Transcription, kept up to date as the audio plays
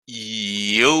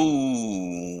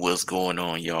Yo, what's going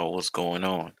on, y'all? What's going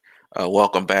on?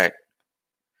 Welcome back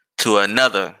to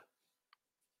another.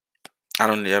 I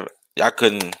don't ever. I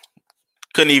couldn't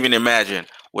even imagine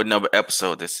what number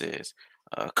episode this is.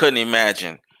 Couldn't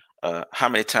imagine how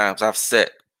many times I've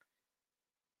sat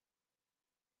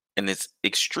in this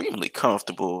extremely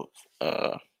comfortable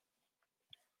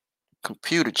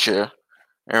computer chair.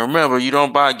 And remember, you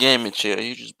don't buy a gaming chair;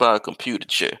 you just buy a computer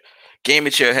chair.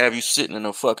 Gaming chair have you sitting in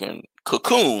a fucking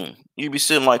cocoon. You be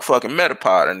sitting like fucking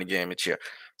Metapod in the gaming chair,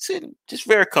 sitting just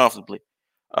very comfortably.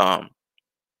 Um,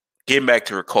 Getting back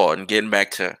to recording, getting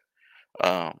back to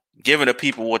giving the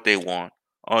people what they want.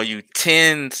 All you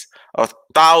tens of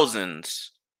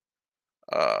thousands,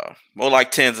 more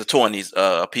like tens of twenties,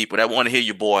 people that want to hear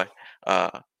your boy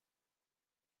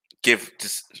give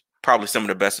just probably some of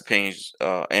the best opinions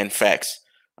and facts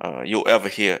you'll ever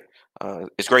hear.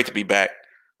 It's great to be back.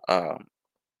 Um,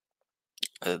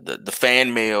 the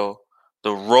fan mail,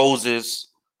 the roses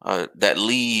that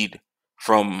lead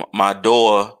from my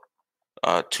door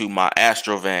to my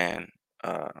Astrovan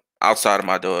outside of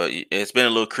my door. It's been a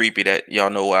little creepy that y'all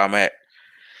know where I'm at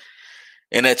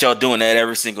and that y'all doing that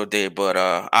every single day, but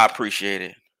I appreciate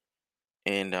it.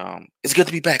 And it's good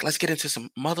to be back. Let's get into some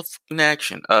motherfucking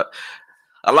action. A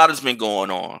lot has been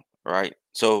going on, right?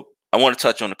 So I want to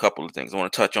touch on a couple of things. I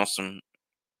want to touch on some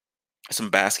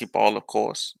basketball, of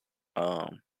course.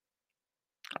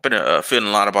 I've been feeling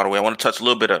a lot about it. I want to touch a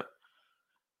little bit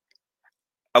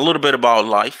about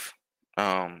life.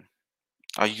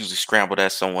 I usually scramble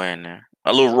that somewhere in there.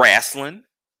 A little wrestling.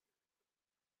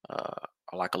 I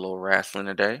like a little wrestling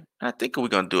today. I think we're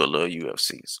gonna do a little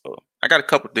UFC. So I got a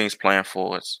couple things planned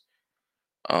for us.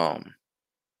 Um,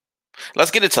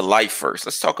 let's get into life first.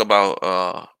 Let's talk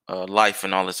about life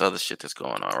and all this other shit that's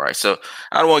going on, right? So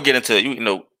I don't want to get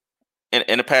into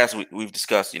in the past we've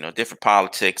discussed different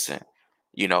politics and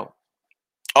you know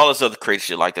all this other crazy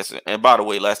shit like this. And by the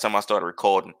way, last time I started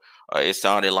recording, it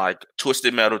sounded like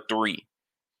Twisted Metal 3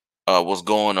 was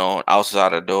going on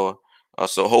outside the door.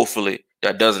 So hopefully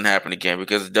that doesn't happen again,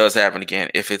 because it does happen again.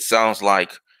 If it sounds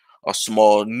like a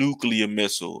small nuclear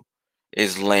missile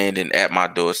is landing at my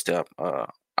doorstep,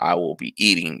 I will be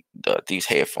eating these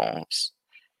headphones.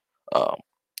 Um,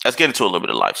 let's get into a little bit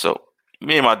of life. So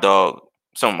me and my dog,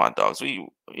 some of my dogs,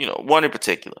 one in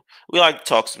particular, we like to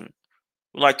talk some,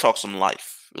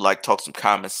 life. We like to talk some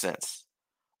common sense.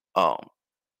 Um,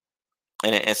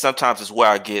 and sometimes it's where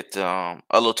I get a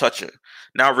little touch of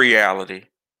not reality,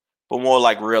 but more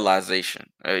like realization.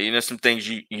 Some things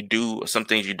you do, or some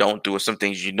things you don't do, or some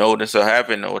things you notice or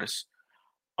haven't noticed.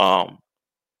 Um,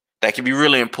 that can be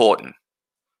really important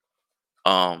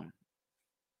um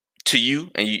to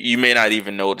you, and you may not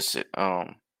even notice it.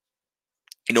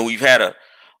 We've had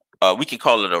we can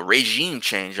call it a regime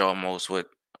change almost, with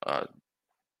uh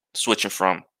switching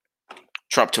from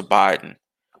Trump to Biden.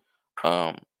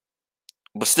 Um,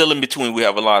 but still in between, we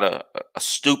have a lot of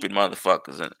stupid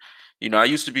motherfuckers. And I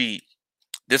used to be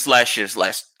this last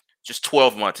just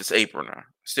 12 months. It's April now,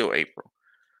 still April,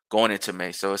 going into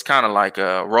May. So it's kind of like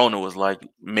Rona was like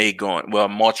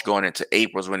March going into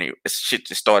April is when shit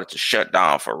just started to shut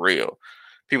down for real.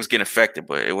 People was getting affected,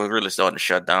 but it was really starting to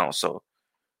shut down. So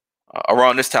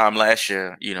around this time last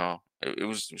year, it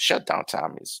was shutdown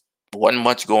time. It wasn't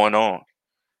much going on.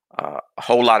 A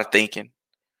whole lot of thinking,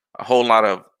 a whole lot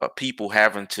of people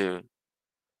having to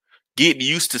get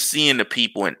used to seeing the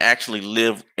people and actually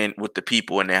live with the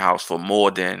people in their house for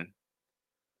more than,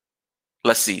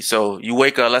 let's see. So you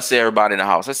wake up, let's say everybody in the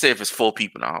house. Let's say if it's 4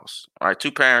 people in the house, all right,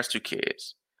 2 parents, 2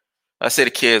 kids. Let's say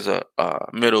the kids are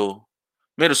middle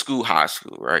school, high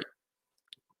school, right?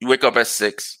 You wake up at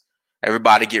 6.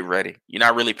 Everybody get ready. You're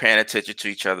not really paying attention to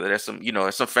each other. There's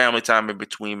some family time in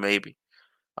between, maybe,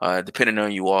 depending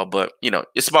on you all. But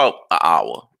it's about an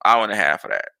hour and a half of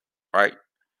that, right?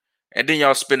 And then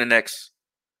y'all spend the next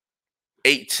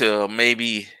 8 to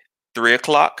maybe 3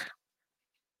 o'clock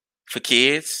for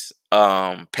kids.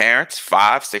 Parents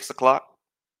 5, 6 o'clock.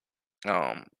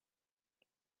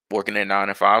 Working at 9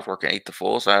 to 5, working 8 to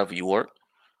 4, so however you work.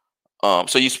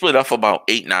 So you split up for about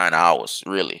 8, 9 hours,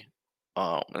 really.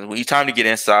 And when you time to get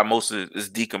inside, most of it is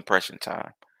decompression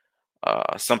time.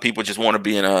 Some people just want to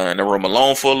be in a room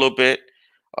alone for a little bit.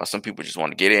 Some people just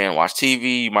want to get in, watch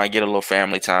TV. You might get a little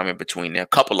family time in between there, a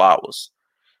couple hours.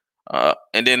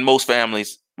 And then most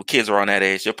families with kids around that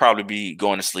age, they'll probably be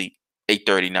going to sleep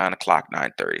 8:30, 9 o'clock,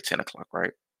 9:30, 10 o'clock,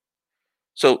 right?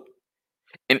 So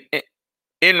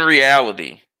in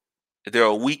reality, there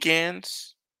are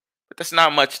weekends, but that's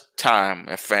not much time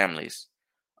that families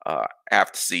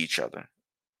have to see each other.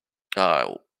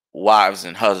 Wives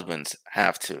and husbands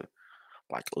have to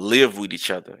like live with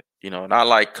each other Not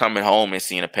like coming home and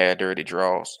seeing a pair of dirty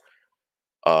drawers.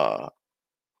 Uh,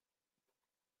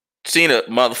 Seeing a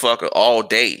motherfucker all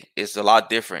day is a lot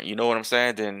different. You know what I'm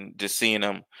saying? Than just seeing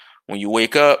them when you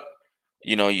wake up.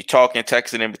 You talking,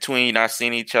 texting in between, not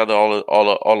seeing each other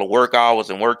all the work hours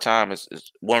and work time is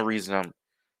one reason I'm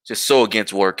just so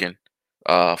against working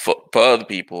for other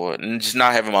people and just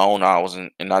not having my own hours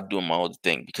and not doing my own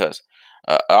thing because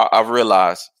I've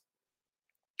realized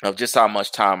of just how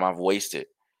much time I've wasted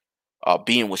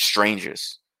being with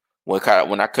strangers when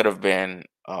I could have been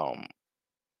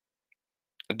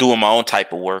doing my own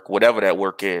type of work, whatever that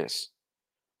work is,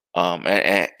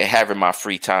 and having my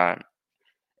free time.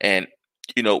 And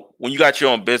when you got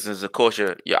your own business, of course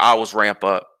your hours ramp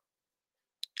up.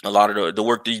 A lot of the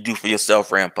work that you do for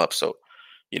yourself ramp up. So,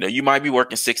 you might be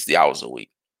working 60 hours a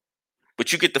week,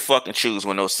 but you get to fucking choose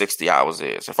when those 60 hours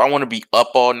is. If I want to be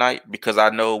up all night because I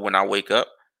know when I wake up,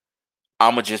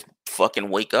 I'ma just fucking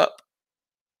wake up.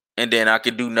 And then I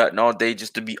can do nothing all day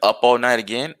just to be up all night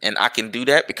again. And I can do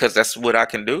that because that's what I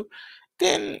can do.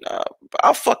 Then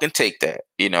I'll fucking take that,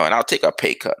 and I'll take a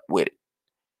pay cut with it.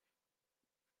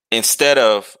 Instead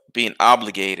of being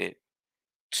obligated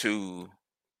to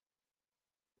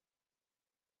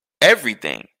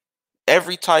everything,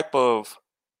 every type of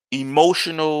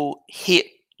emotional hit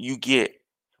you get.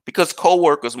 Because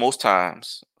coworkers, most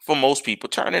times, for most people,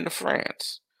 turn into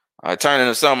friends. Turn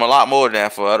into something a lot more than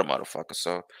that for other motherfuckers.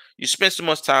 So you spend so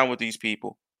much time with these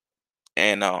people,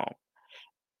 and all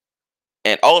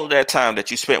of that time that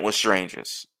you spent with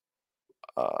strangers,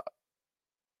 uh,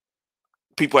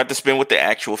 people have to spend with their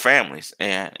actual families.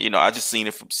 And I just seen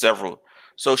it from several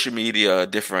social media,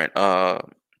 different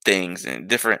things and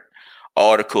different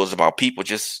articles about people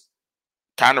just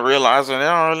kind of realizing they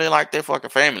don't really like their fucking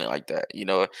family like that.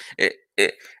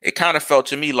 It kind of felt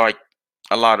to me like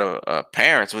a lot of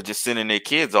parents were just sending their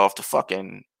kids off to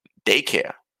fucking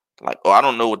daycare. Like, oh, I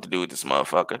don't know what to do with this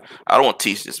motherfucker. I don't want to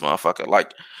teach this motherfucker.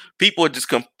 Like, people are just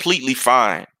completely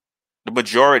fine. The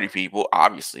majority of people,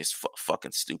 obviously, it's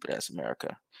fucking stupid ass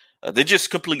America. They're just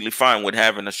completely fine with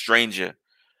having a stranger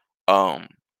um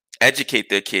educate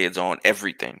their kids on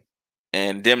everything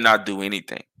and them not do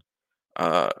anything.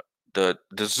 Uh, the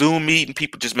Zoom meeting,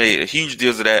 people just made a huge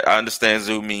deal of that. I understand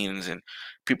Zoom meetings and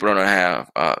people don't have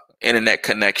internet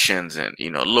connections and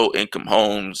low income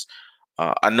homes.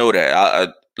 I know that I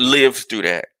lived through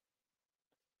that.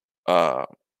 Uh,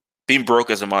 Being broke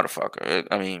as a motherfucker.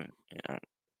 I mean,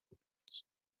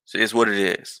 it's what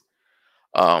it is.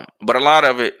 But a lot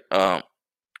of it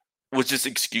was just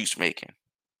excuse making.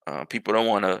 People don't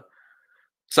want to.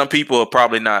 Some people are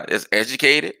probably not as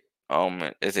educated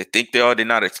as they think they are. They're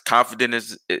not as confident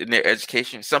as in their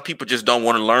education. Some people just don't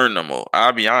want to learn no more.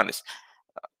 I'll be honest.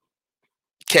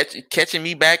 Catching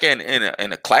me back in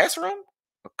a classroom,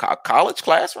 a college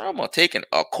classroom, or taking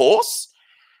a course,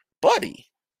 buddy,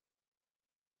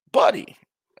 buddy.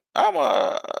 I'm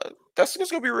that's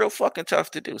just gonna be real fucking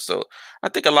tough to do. So I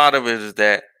think a lot of it is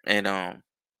that, and a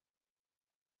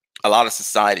lot of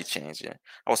society changing.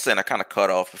 I was saying I kind of cut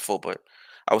off before, but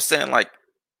I was saying like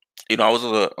I was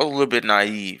a little bit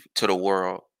naive to the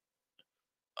world.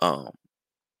 Um,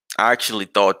 I actually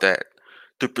thought that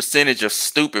the percentage of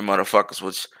stupid motherfuckers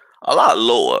was a lot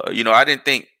lower. I didn't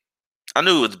think I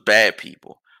knew it was bad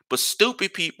people, but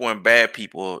stupid people and bad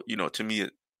people, to me,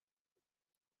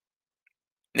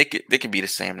 they could be the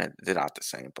same. They're not the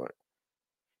same, but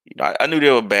I knew they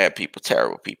were bad people,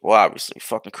 terrible people, obviously,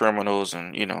 fucking criminals,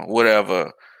 and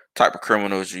whatever type of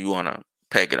criminals you want to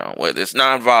peg it on, whether it's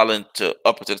non-violent to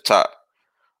up to the top,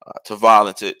 to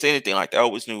violent to anything like that. I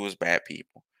always knew it was bad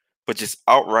people, but just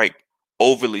outright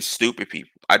overly stupid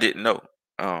people, I didn't know.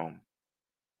 Um,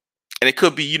 And it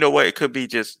could be, you know what? It could be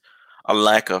just a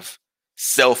lack of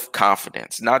self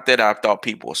confidence. Not that I thought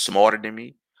people were smarter than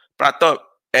me, but I thought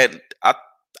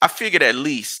I figured at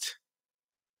least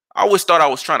I always thought I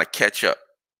was trying to catch up.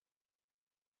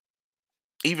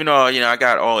 Even though I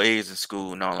got all A's in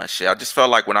school and all that shit, I just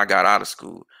felt like when I got out of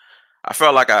school, I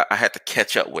felt like I had to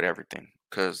catch up with everything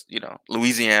because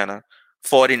Louisiana,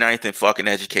 49th in fucking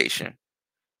education.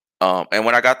 And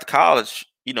when I got to college,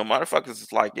 motherfuckers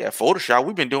is like, yeah, Photoshop.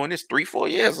 We've been doing this 3-4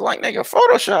 years. Like, nigga,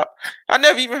 Photoshop. I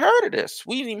never even heard of this.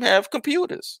 We didn't even have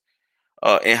computers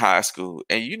in high school,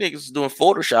 and you niggas was doing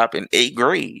Photoshop in 8th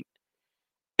grade.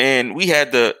 And we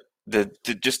had the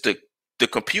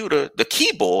computer, the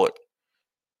keyboard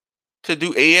to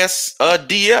do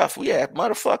ASDF. We had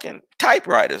motherfucking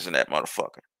typewriters in that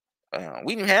motherfucker.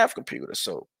 We didn't have computers,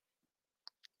 so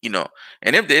in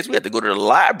them days we had to go to the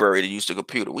library to use the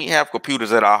computer. We didn't have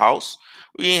computers at our house.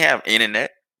 We didn't have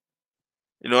internet.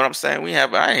 You know what I'm saying? I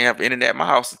didn't have internet at my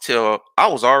house until I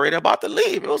was already about to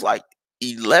leave. It was like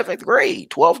 11th grade,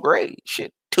 12th grade.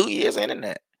 Shit, 2 years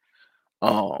internet.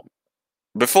 Um,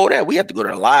 Before that, we had to go to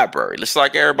the library. It's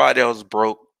like everybody else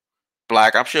broke.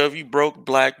 Black. I'm sure if you broke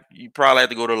black, you probably had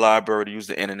to go to the library to use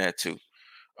the internet too.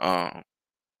 Um,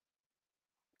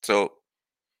 so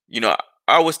I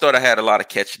always thought I had a lot of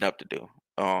catching up to do.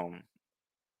 Um,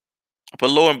 but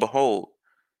lo and behold,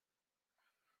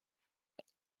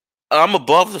 I'm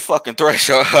above the fucking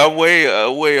threshold. I'm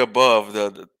way above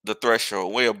the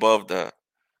threshold, way above the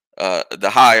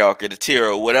hierarchy, the tier,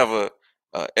 or whatever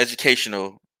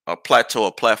educational plateau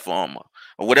or platform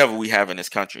or whatever we have in this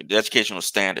country, the educational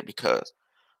standard, because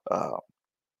uh,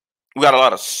 we got a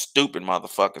lot of stupid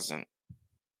motherfuckers, and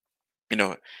you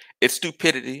know, it's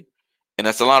stupidity, and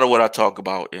that's a lot of what I talk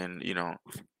about in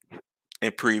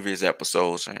previous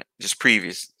episodes and just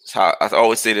previous. It's how I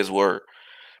always say this word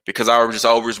because I just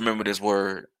always remember this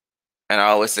word, and I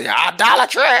always say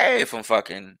idolatry from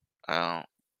fucking um,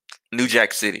 New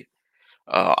Jack City,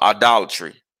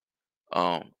 idolatry.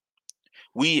 Um,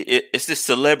 it's this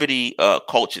celebrity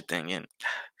culture thing, and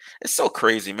it's so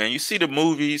crazy, man. You see the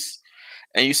movies,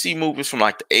 and you see movies from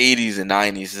like the 80s and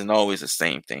 90s, and always the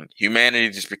same thing. Humanity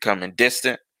just becoming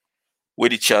distant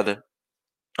with each other.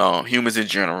 Humans in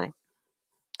general,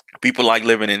 people like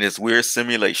living in this weird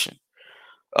simulation.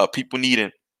 People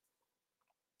needing,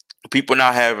 people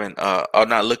not having, are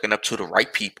not looking up to the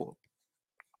right people,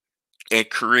 and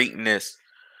creating this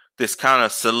kind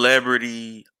of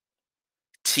celebrity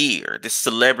tier, this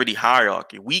celebrity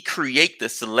hierarchy. We create the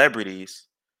celebrities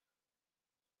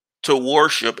to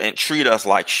worship and treat us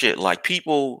like shit. Like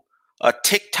people, a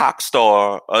TikTok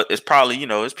star is probably,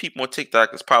 there's people on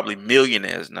TikTok that's probably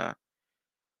millionaires now.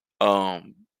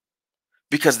 Um,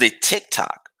 because they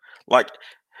TikTok. Like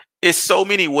it's so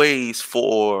many ways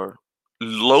for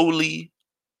lowly,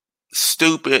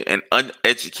 stupid, and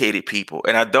uneducated people.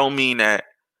 And I don't mean that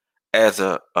as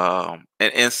an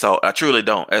insult. I truly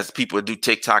don't, as people who do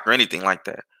TikTok or anything like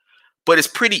that. But it's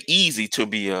pretty easy to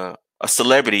be a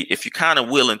celebrity if you're kind of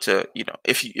willing to,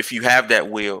 if you have that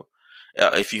will,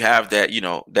 if you have that,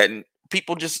 that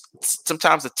people just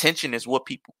sometimes attention is what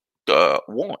people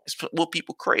want. It's what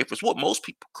people crave. It's what most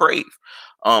people crave.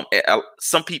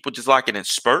 Some people just like it in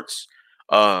spurts.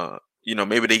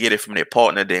 Maybe they get it from their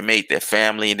partner, they mate, their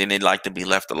family, and then they like to be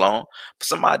left alone. But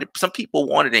some people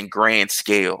want it in grand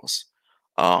scales.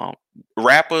 Um,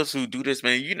 Rappers who do this,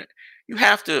 man, you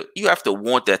have to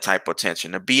want that type of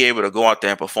attention to be able to go out there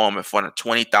and perform in front of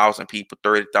 20,000 people,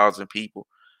 30,000 people.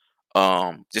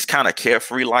 Just kind of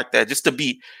carefree like that. Just to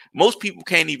be, most people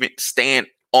can't even stand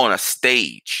on a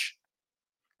stage.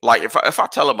 Like if I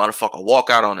tell a motherfucker walk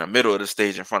out on the middle of the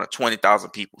stage in front of 20,000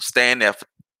 people, stand there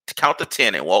to count to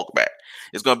 10 and walk back,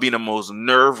 it's gonna be the most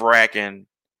nerve-wracking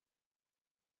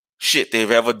shit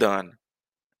they've ever done,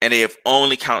 and they have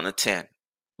only counted to 10.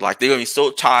 Like they're gonna be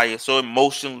so tired, so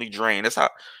emotionally drained. That's how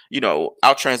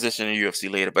I'll transition to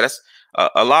UFC later, but that's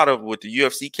a lot of what the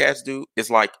UFC cats do. Is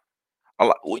like a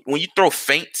lot, when you throw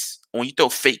feints, when you throw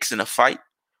fakes in a fight,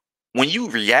 when you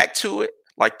react to it,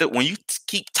 like when you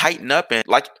keep tightening up, and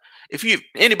like if you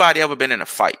anybody ever been in a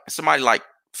fight, somebody like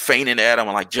fainting at them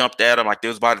or like jumped at them, like they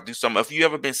was about to do something. If you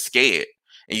ever been scared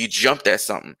and you jumped at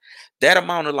something, that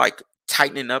amount of like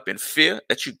tightening up and fear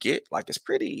that you get, like it's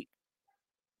pretty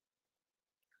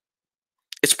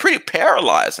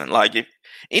paralyzing. Like if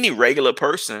any regular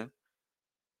person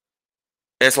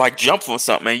it's like jump for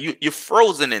something, man, you're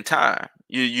frozen in time.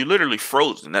 You literally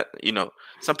frozen. That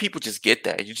some people just get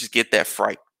that. You just get that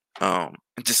fright. And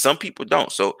just some people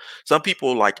don't. So some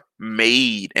people like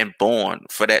made and born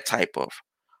for that type of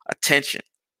attention.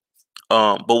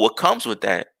 But what comes with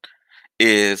that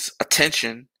is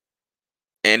attention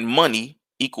and money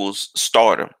equals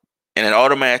stardom. And it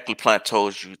automatically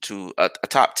plateaus you to a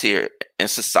top tier in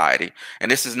society.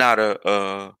 And this is not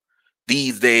a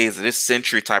these days, this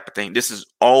century type of thing. This has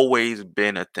always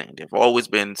been a thing. There've always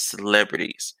been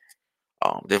celebrities.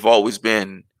 There've always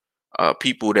been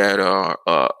people that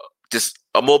are just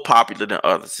more popular than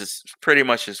others. It's pretty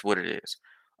much just what it is.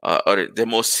 They're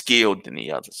more skilled than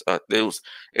the others.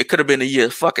 It could have been the year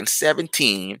fucking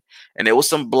 17, and there was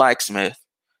some blacksmith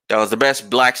that was the best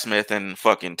blacksmith in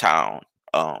fucking town.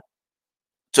 Um,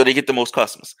 so they get the most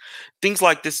customers. Things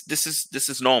like this. This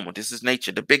is normal. This is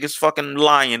nature. The biggest fucking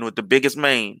lion with the biggest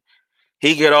mane.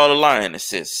 He get all the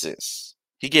lionesses.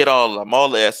 He get all of them. All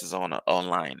the S's on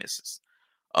lionesses.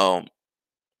 Um,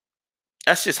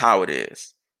 that's just how it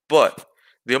is. But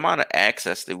the amount of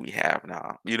access that we have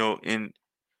now, in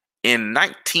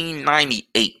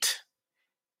 1998,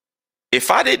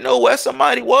 if I didn't know where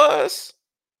somebody was,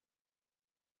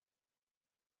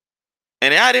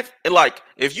 And I didn't like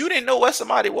if you didn't know what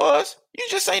somebody was, you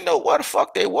just ain't know what the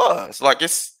fuck they was. Like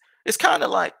it's kind of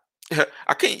like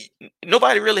I can't.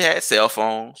 Nobody really had cell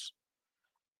phones.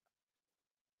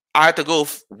 I had to go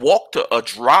walk to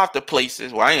drive to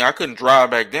places. Well, I couldn't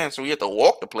drive back then, so you had to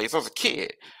walk the place. I was a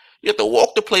kid. You had to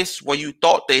walk the place where you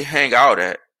thought they hang out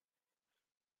at.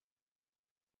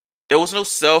 There was no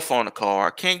cell phone to call.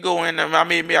 I can't go in there. I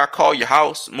mean, maybe I call your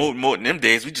house. More than them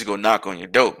days, we just go knock on your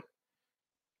door.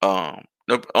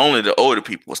 Only the older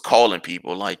people was calling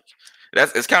people. Like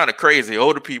it's kind of crazy.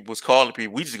 Older people was calling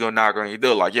people. We just go knock on your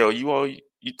door. Like, yo, you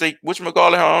think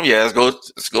whatchamacallit home? Yeah,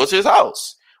 let's go to his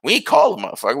house. We ain't call him,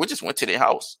 motherfucker. We just went to their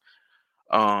house.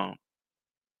 Um,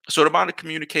 so the amount of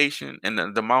communication and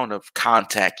the amount of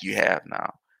contact you have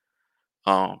now.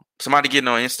 Somebody getting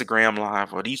on Instagram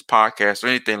Live or these podcasts or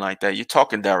anything like that, you're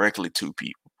talking directly to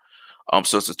people.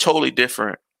 So it's a totally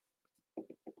different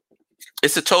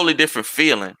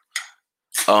feeling.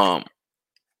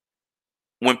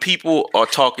 When people are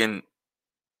talking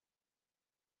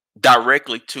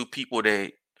directly to people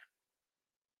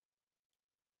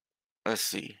let's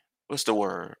see, what's the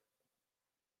word?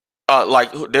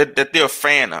 Like that they're a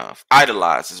fan of,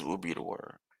 idolizes would be the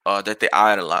word. That they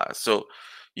idolize. So,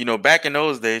 back in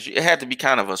those days, it had to be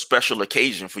kind of a special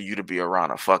occasion for you to be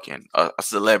around a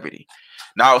celebrity.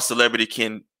 Now, a celebrity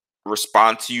can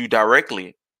respond to you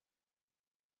directly,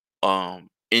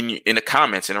 in the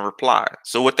comments in a reply.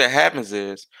 So what happens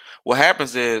is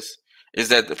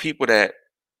that the people that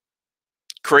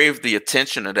crave the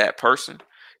attention of that person,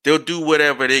 they'll do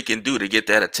whatever they can do to get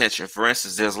that attention. For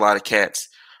instance, there's a lot of cats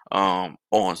on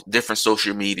different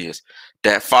social medias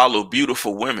that follow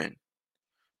beautiful women,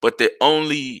 but the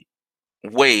only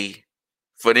way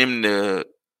for them to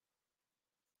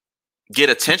get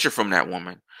attention from that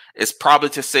woman is probably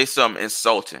to say something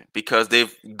insulting because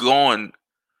they've gone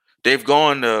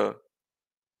the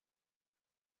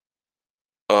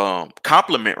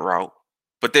compliment route,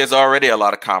 but there's already a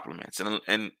lot of compliments.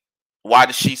 And why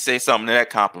did she say something to that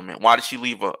compliment? Why did she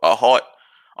leave a heart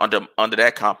under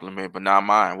that compliment, but not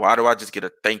mine? Why do I just get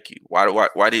a thank you?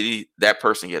 Why did that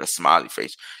person get a smiley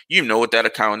face? You know what that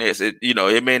account is.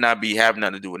 It may not be having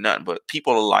nothing to do with nothing, but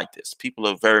people are like this. People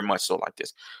are very much so like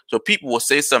this. So people will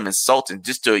say something insulting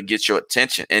just to get your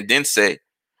attention, and then say,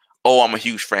 "Oh, I'm a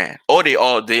huge fan." Or they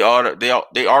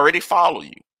already follow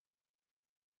you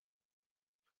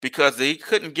because they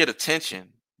couldn't get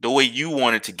attention the way you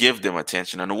wanted to give them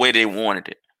attention and the way they wanted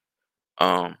it.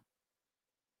 Um,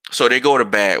 so they go the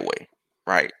bad way,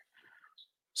 right?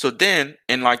 So then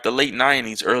in like the late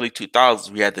 90s, early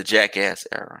 2000s, we had the Jackass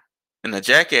era. And the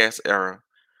Jackass era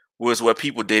was where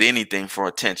people did anything for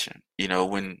attention.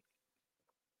 When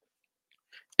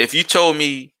if you told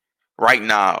me right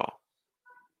now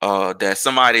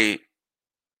that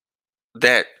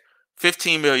that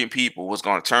 15 million people was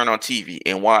going to turn on TV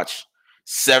and watch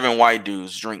seven white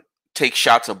dudes take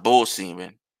shots of bull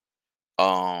semen,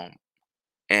 um,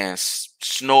 and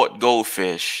snort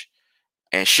goldfish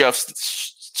and shove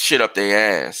shit up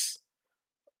their ass,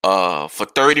 for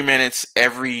 30 minutes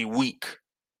every week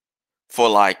for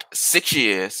like 6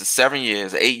 years to 7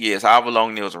 years, 8 years, however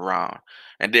long they was around,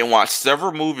 and then watch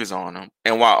several movies on them,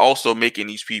 and while also making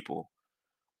these people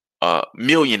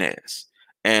millionaires.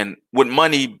 And with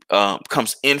money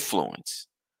comes influence.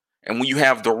 And when you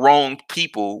have the wrong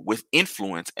people with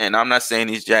influence, and I'm not saying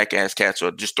these jackass cats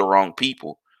are just the wrong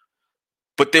people,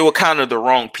 but they were kind of the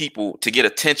wrong people to get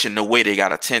attention the way they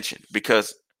got attention.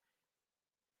 Because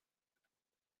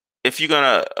if you're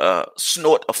gonna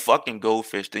snort a fucking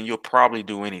goldfish, then you'll probably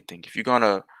do anything. If you're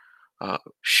gonna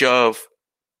shove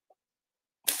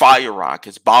fire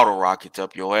rockets, bottle rockets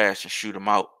up your ass and shoot them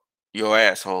out your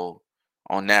asshole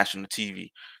on national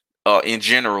TV, in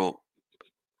general,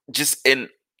 just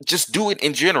do it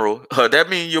in general. That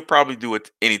means you'll probably do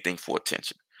anything for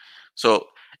attention. So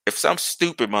if some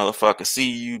stupid motherfucker see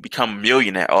you become a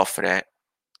millionaire off of that,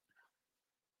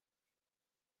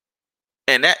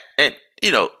 and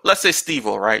let's say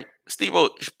Steve-O, right? Steve-O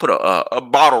put a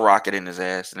bottle rocket in his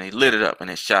ass and he lit it up and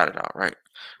then shot it out, right?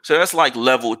 So that's like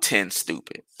level 10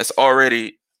 stupid.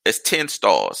 It's 10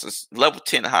 stars. It's level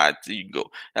 10 high you can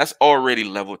go. That's already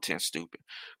level 10 stupid.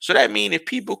 So that means if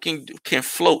people can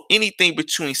float anything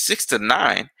between 6 to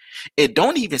 9, it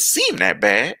don't even seem that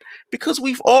bad because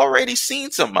we've already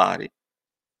seen somebody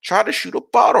try to shoot a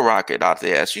bottle rocket out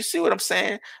their ass. You see what I'm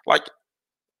saying? Like,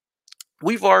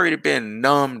 we've already been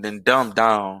numbed and dumbed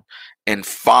down and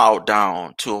filed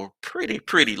down to a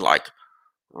pretty like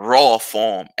raw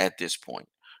form at this point.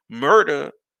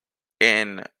 Murder,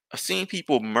 and seeing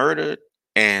people murdered,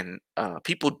 and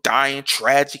people dying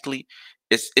tragically,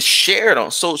 it's shared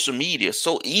on social media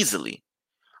so easily.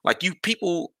 Like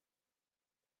people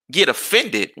get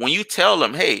offended when you tell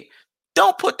them, "Hey,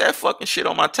 don't put that fucking shit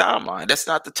on my timeline. That's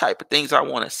not the type of things I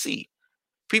want to see."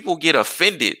 People get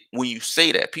offended when you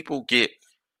say that. People get,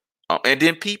 and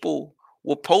then people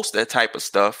will post that type of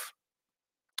stuff,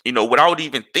 without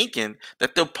even thinking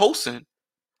that they're posting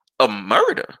a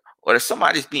murder or that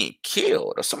somebody's being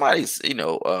killed or somebody's,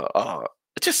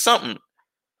 just something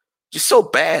just so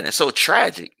bad and so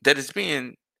tragic that it's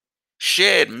being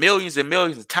shared millions and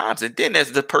millions of times. And then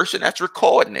there's the person that's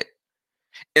recording it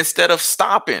instead of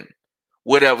stopping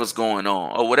whatever's going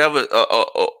on or whatever,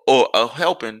 or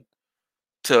helping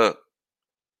to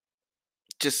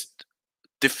just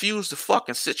diffuse the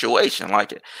fucking situation.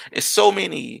 Like it's so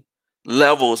many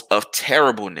levels of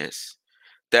terribleness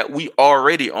that we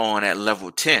already on at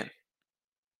level 10.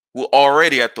 We're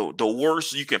already at the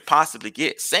worst you can possibly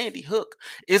get. Sandy Hook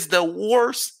is the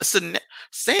worst. An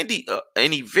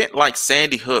event like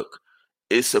Sandy Hook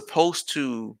is supposed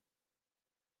to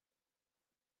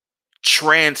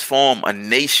transform a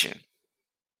nation.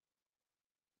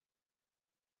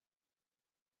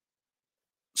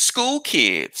 School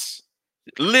kids,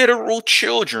 literal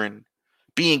children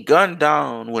being gunned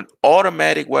down with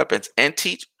automatic weapons and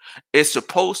teach is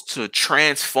supposed to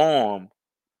transform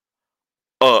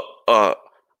a a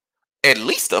at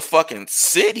least a fucking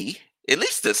city, at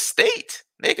least a state,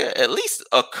 nigga, at least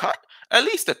a cut, at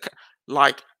least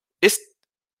like it's,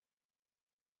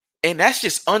 and that's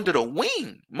just under the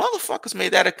wing. Motherfuckers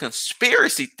made that a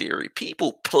conspiracy theory.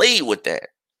 People played with that.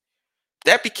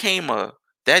 That became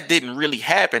that didn't really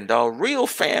happen, dog. Real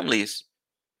families,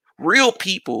 real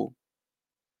people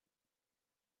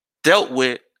dealt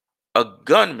with a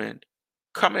gunman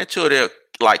coming into their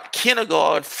like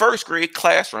kindergarten, first grade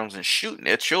classrooms and shooting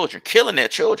their children, killing their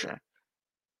children.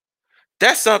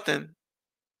 That's something.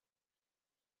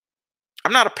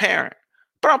 I'm not a parent,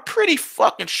 but I'm pretty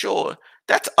fucking sure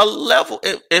that's a level.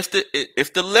 If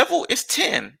the level is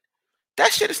 10,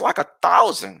 that shit is like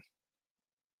 1,000.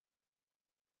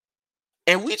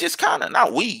 And we just kind of,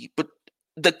 not we, but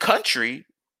the country,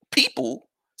 people,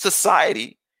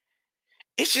 society,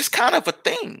 it's just kind of a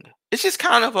thing. It's just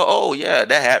kind of oh yeah,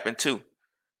 that happened too.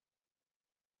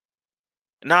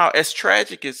 Now, as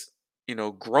tragic as,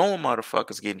 grown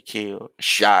motherfuckers getting killed,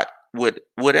 shot, with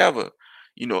whatever,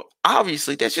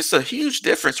 obviously there's just a huge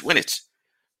difference when it's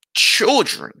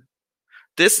children.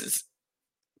 This is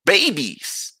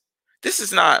babies. This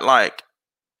is not like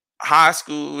high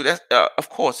school. That's of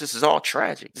course this is all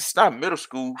tragic. This is not middle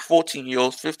school,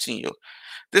 14-year-olds, 15-year-olds.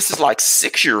 This is like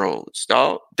 6-year-olds,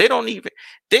 dog. They didn't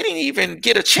even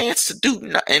get a chance to do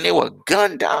nothing, and they were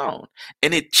gunned down,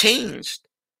 and it changed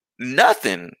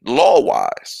nothing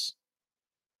law-wise.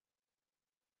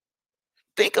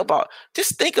 Think about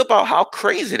how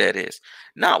crazy that is.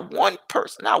 Not one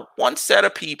person, not one set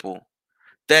of people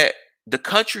that the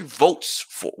country votes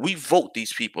for. We vote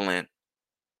these people in,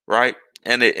 right?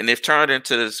 And they've turned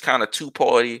into this kind of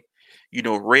two-party,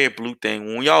 red blue thing.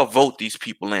 When we all vote these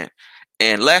people in,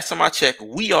 and last time I checked,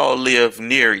 we all live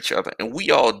near each other and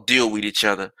we all deal with each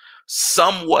other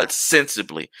somewhat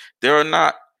sensibly. There are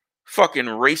not fucking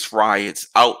race riots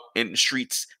out in the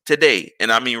streets today.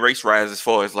 And I mean race riots as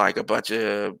far as like a bunch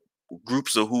of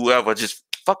groups of whoever just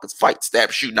fucking fight,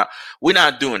 stab, shoot. Now, we're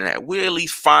not doing that. We're at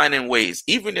least finding ways,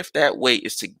 even if that way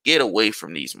is to get away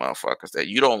from these motherfuckers that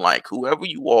you don't like, whoever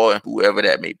you are and whoever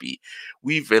that may be.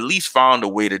 We've at least found a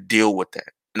way to deal with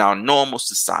that in our normal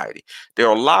society. There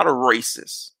are a lot of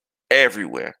racists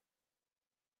everywhere.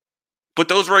 But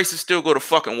those racists still go to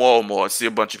fucking Walmart and see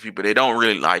a bunch of people they don't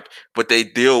really like, but they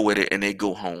deal with it and they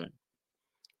go home.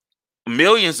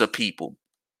 Millions of people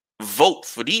vote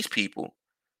for these people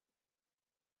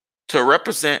to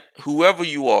represent whoever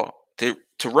you are, to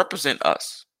represent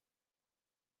us.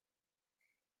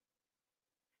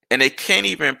 And they can't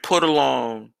even put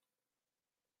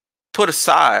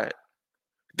aside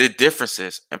the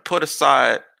differences and put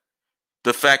aside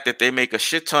the fact that they make a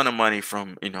shit ton of money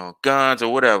from, guns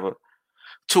or whatever,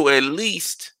 to at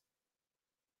least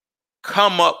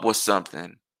come up with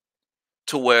something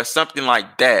to where something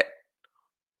like that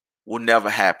will never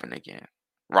happen again,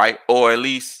 right? Or at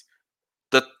least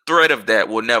the threat of that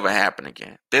will never happen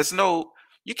again.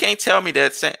 You can't tell me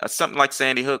that something like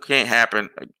Sandy Hook can't happen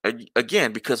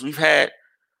again, because we've had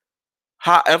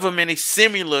however many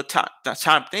similar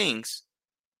time things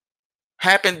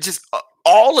happen just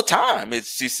all the time. It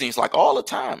just seems like all the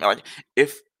time. Like,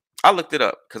 if I looked it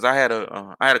up, because I had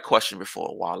a question before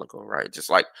a while ago, right? Just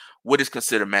like, what is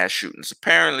considered mass shootings?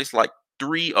 Apparently, it's like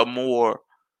 3 or more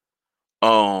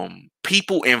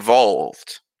people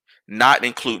involved, not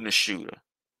including the shooter,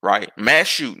 right? Mass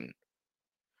shooting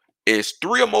is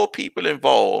 3 or more people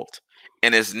involved,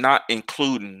 and it's not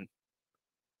including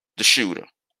the shooter.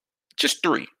 Just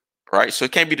 3, right? So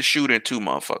it can't be the shooter and 2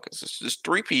 motherfuckers. It's just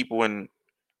 3 people and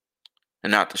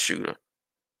not the shooter.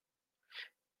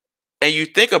 And you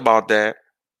think about that,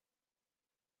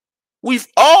 we've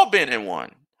all been in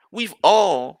one. We've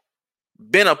all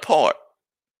been a part.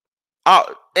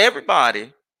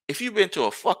 Everybody, if you've been to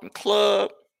a fucking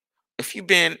club, if you've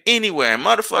been anywhere and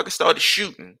motherfuckers started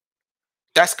shooting,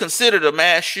 that's considered a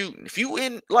mass shooting. If you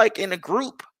in a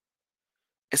group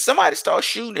and somebody starts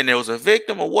shooting and there was a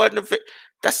victim or wasn't a victim,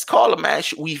 that's called a mass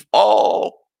shooting. We've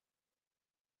all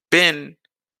been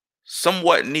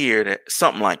somewhat near that,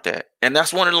 something like that. And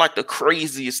that's one of like the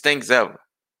craziest things ever.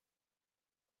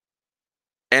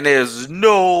 And there's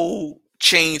no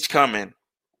change coming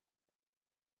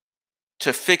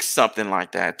to fix something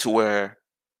like that to where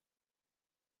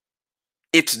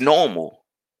it's normal.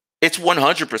 It's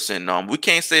 100% normal. We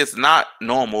can't say it's not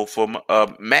normal for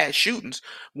mass shootings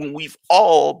when we've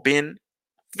all been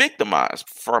victimized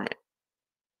from it.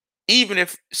 Even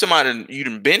if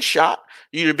you'd been shot,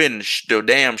 you'd have been the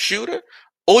damn shooter,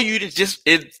 or you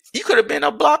could have been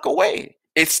a block away.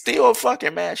 It's still a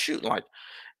fucking mass shooting. Like,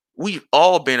 we've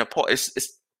all been a part. It's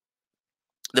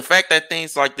the fact that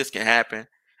things like this can happen,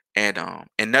 and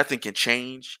nothing can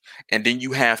change. And then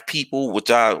you have people,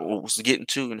 which I was getting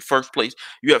to in the first place.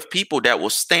 You have people that will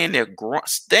stand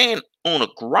on a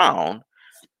ground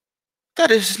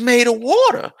that is made of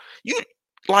water.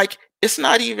 It's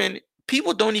not even.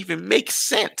 People don't even make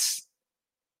sense.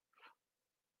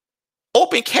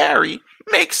 Open carry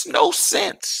makes no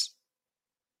sense.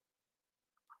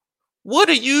 What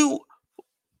are you?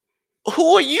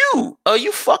 Who are you? Are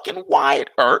you fucking Wyatt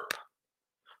Earp?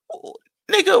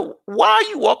 Nigga, why are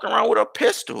you walking around with a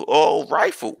pistol or a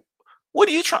rifle? What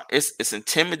are you trying? It's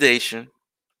intimidation.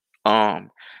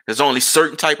 There's only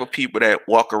certain type of people that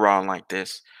walk around like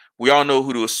this. We all know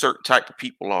who those certain type of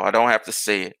people are. I don't have to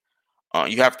say it.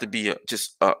 You have to be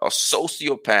just a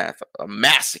sociopath, a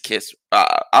masochist.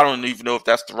 I don't even know if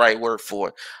that's the right word for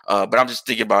it. But I'm just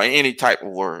thinking about any type of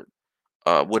word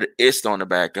with an ist on the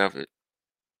back of it,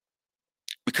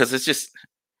 because it just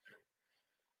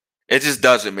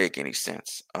doesn't make any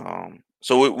sense.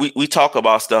 So we talk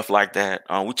about stuff like that.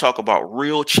 We talk about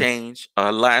real change.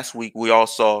 Last week we all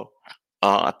saw,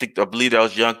 I believe that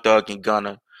was Young Thug and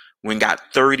Gunna, when got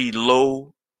 30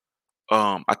 low.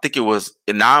 I think it was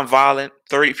a nonviolent,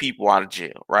 30 people out of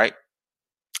jail, right?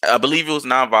 I believe it was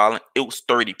nonviolent. It was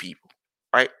 30 people,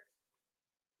 right?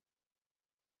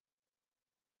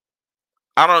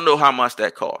 I don't know how much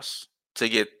that costs to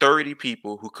get 30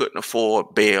 people who couldn't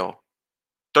afford bail.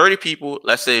 30 people,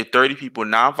 let's say 30 people,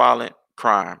 nonviolent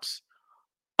crimes,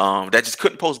 that just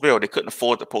couldn't post bail. They couldn't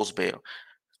afford to post bail.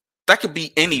 That could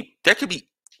be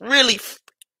really,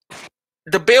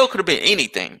 the bail could have been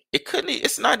anything.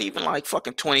 It's not even like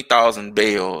fucking 20,000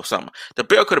 bail or something. The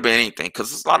bail could have been anything, because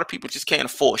there's a lot of people just can't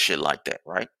afford shit like that,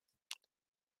 right?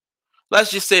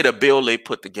 Let's just say the bill they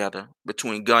put together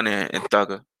between Gunna and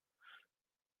Thugger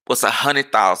was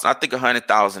 100,000. I think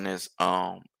 100,000 is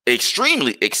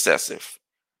extremely excessive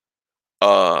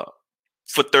for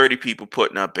 30 people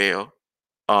putting up bail.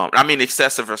 I mean,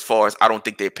 excessive as far as I don't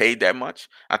think they paid that much.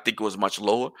 I think it was much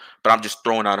lower, but I'm just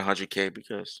throwing out 100K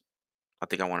because I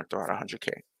think I want to throw out 100K.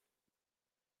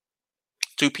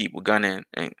 2 people, Gunna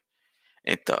and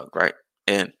Thug, right?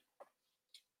 And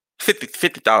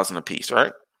 50,000 a piece,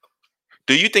 right?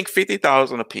 Do you think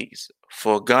 50,000 a piece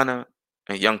for Gunna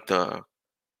and Young Thug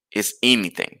is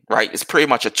anything, right? It's pretty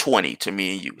much a 20 to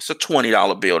me and you. It's a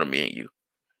 $20 bill to me and you.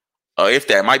 If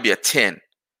that, it might be a 10.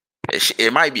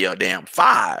 It might be a damn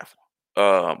 5.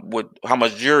 With how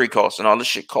much jury costs and all this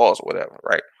shit costs, whatever,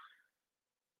 right?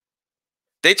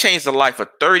 They changed the life of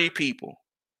 30 people,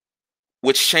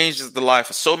 which changes the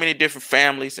life of so many different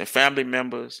families and family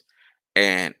members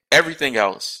and everything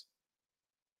else.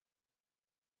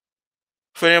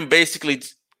 For them basically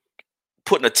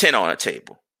putting a 10 on a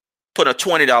table, putting a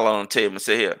 $20 on the table and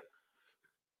say, here,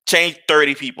 change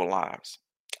 30 people's lives.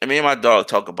 And me and my dog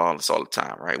talk about this all the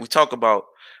time, right? We talk about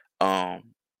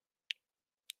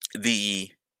the,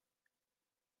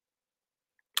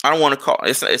 I don't want to call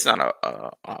it, it's not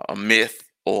a myth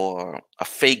or a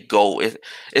fake goal.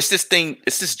 It's this thing,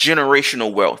 it's this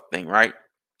generational wealth thing, right?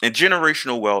 And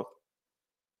generational wealth,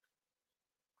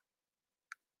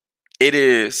 it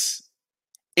is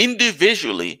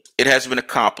individually, it has been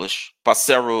accomplished by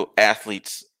several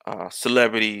athletes,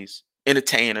 celebrities,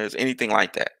 entertainers, anything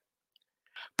like that.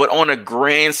 But on a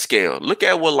grand scale, look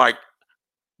at what like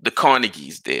the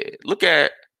Carnegies did. Look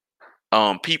at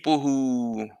people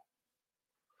who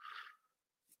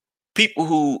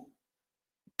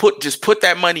put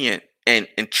that money in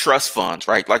trust funds,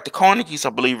 right? Like the Carnegies, I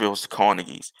believe it was the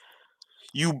Carnegies.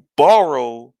 You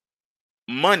borrow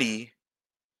money,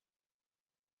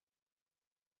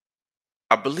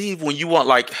 I believe, when you want,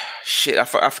 like, shit. I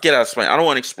forget how to explain. I don't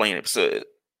want to explain it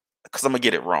because I'm gonna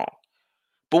get it wrong.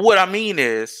 But what I mean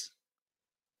is,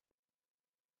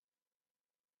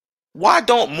 why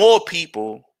don't more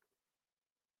people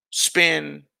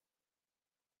spend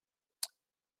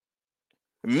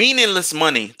meaningless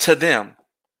money to them?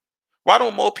 Why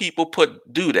don't more people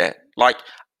do that? Like,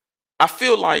 I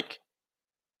feel like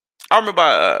I remember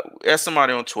I asked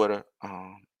somebody on Twitter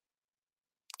a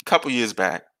couple years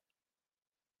back,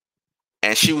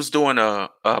 and she was doing a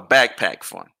backpack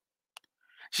fund.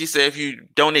 She said, if you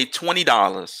donate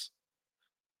 $20,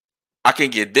 I can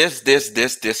get this,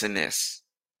 and this.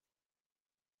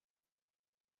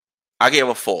 I gave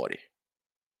her 40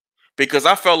 because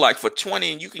I felt like for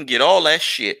 20 you can get all that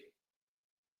shit.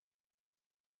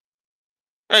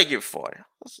 I give 40.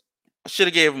 I should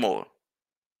have gave more.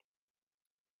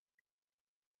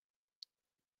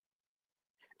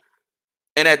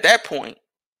 And at that point,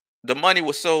 the money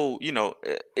was so,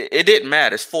 it didn't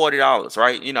matter. It's $40,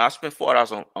 right? I spent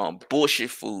 $40 on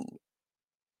bullshit food.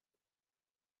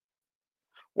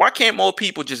 Why can't more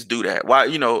people just do that? Why,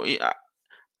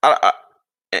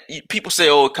 people say,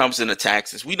 oh, it comes in the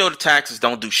taxes. We know the taxes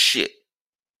don't do shit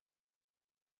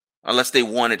unless they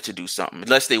wanted to do something,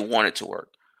 unless they wanted to work.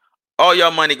 All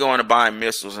y'all money going to buying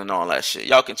missiles and all that shit.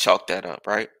 Y'all can chalk that up,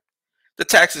 right? The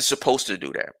taxes is supposed to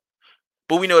do that.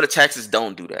 But we know the taxes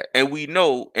don't do that. And we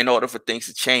know in order for things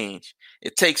to change,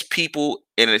 it takes people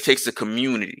and it takes the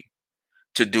community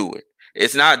to do it.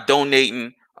 It's not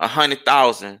donating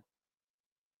 100,000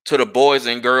 to the Boys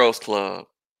and Girls Club.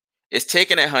 It's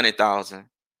taking that 100,000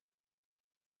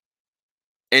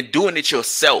 and doing it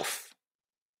yourself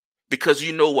because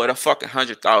you know what a fucking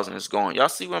 100,000 is going. Y'all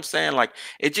see what I'm saying? Like,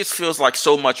 it just feels like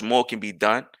so much more can be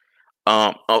done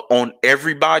on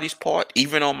everybody's part,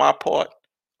 even on my part.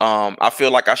 I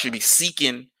feel like I should be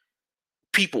seeking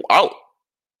people out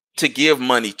to give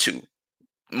money to.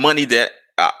 Money that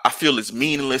I feel is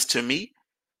meaningless to me,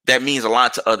 that means a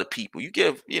lot to other people. You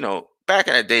give, back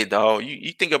in the day, dog,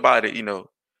 you think about it,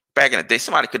 back in the day,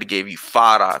 somebody could have gave you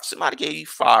 $5. Somebody gave you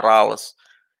 $5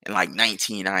 in like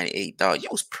 1998, dog. You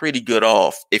was pretty good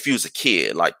off if you was a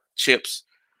kid, like chips,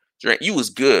 drink. You was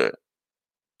good.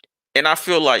 And I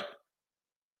feel like,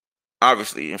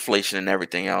 obviously, inflation and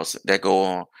everything else that go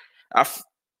on,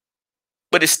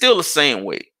 but it's still the same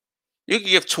way. You can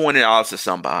give $20 to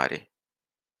somebody,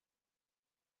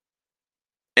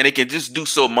 and it can just do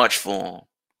so much for them.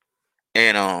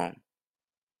 And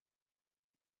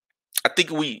I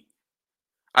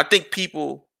think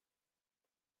people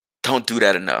don't do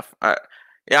that enough. I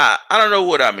don't know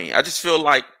what I mean. I just feel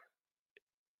like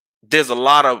there's a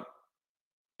lot of.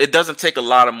 It doesn't take a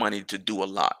lot of money to do a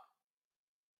lot.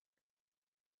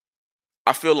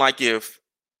 I feel like if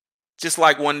just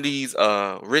like one of these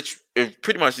rich, if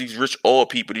pretty much these rich oil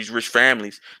people, these rich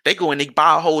families, they go and they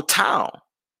buy a whole town.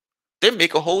 They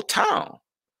make a whole town.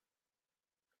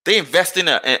 They invest in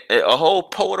a whole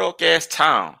podunk ass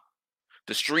town.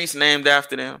 The streets named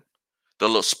after them. The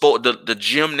little sport, the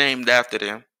gym named after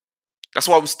them. That's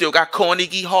why we still got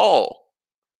Carnegie Hall,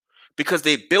 because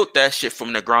they built that shit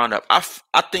from the ground up. I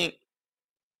think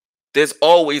there's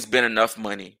always been enough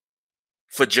money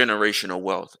for generational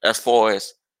wealth, as far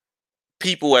as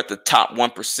people at the top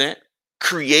 1%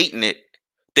 creating it.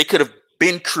 They could have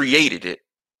been created it,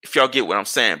 if y'all get what I'm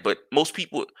saying. But most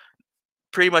people,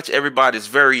 pretty much everybody, is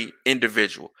very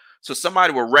individual. So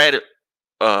somebody would rather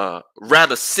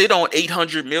sit on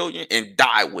 800 million and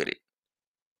die with it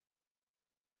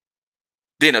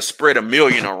than to spread $1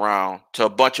 million around to a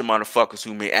bunch of motherfuckers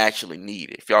who may actually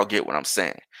need it. If y'all get what I'm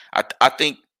saying. I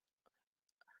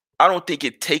don't think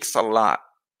it takes a lot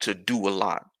to do a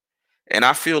lot. And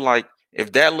I feel like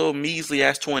if that little measly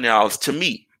ass $20, to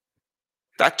me,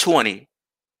 that 20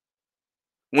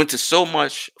 went to so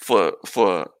much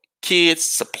for kids,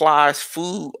 supplies,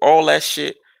 food, all that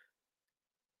shit.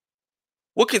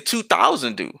 What can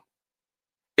 2,000 do?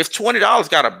 If $20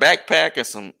 got a backpack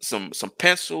and some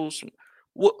pencils,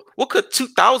 what could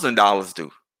 $2,000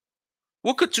 do?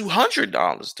 What could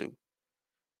 $200 do?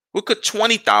 What could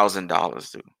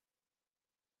 $20,000 do?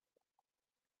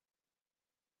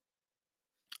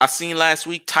 I seen last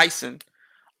week Tyson.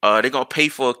 They're gonna pay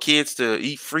for kids to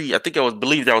eat free. I think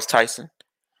believe that was Tyson.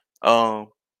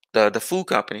 The food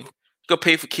company gonna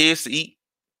pay for kids to eat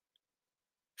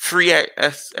free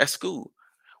at school.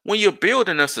 when you're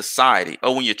building a society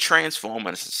or when you're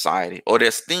transforming a society or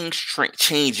there's things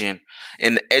changing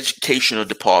in the educational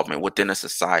department within a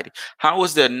society, how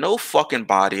is there no fucking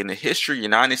body in the history of the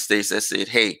United States that said,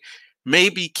 hey,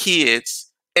 maybe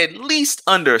kids at least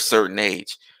under a certain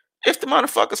age, if the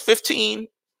motherfucker's 15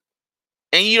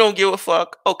 and you don't give a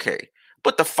fuck, okay.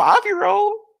 But the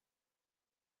 5-year-old,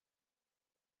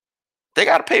 they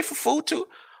got to pay for food too.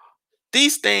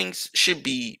 These things should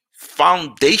be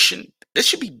foundation. This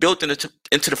should be built into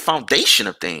the foundation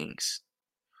of things.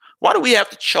 Why do we have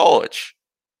to charge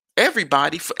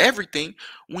everybody for everything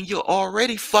when you're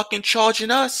already fucking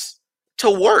charging us to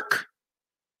work?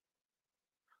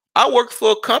 I work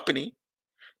for a company.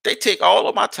 They take all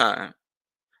of my time.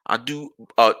 I do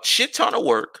a shit ton of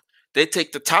work. They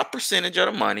take the top percentage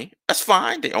of the money. That's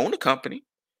fine. They own the company.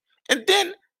 And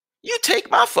then you take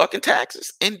my fucking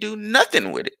taxes and do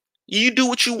nothing with it. You do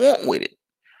what you want with it.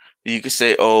 You can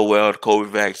say, oh, well, the COVID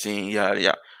vaccine, yada,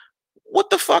 yada. What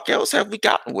the fuck else have we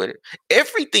gotten with it?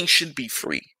 Everything should be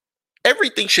free.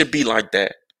 Everything should be like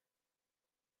that.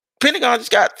 Pentagon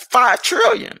just got $5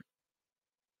 trillion.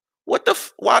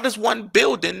 Why does one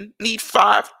building need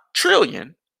 $5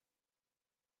 trillion?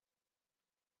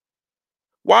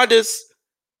 Why does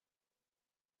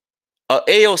a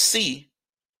AOC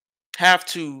have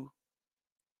to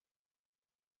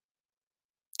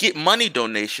get money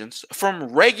donations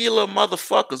from regular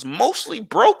motherfuckers, mostly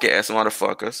broke ass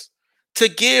motherfuckers, to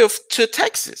give to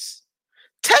Texas?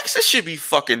 Texas should be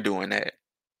fucking doing that.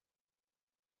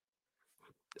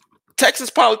 Texas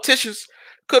politicians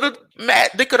could have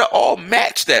all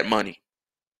matched that money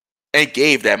and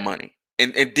gave that money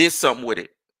and did something with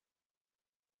it.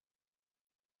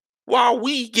 Why are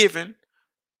we giving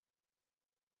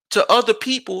to other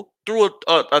people through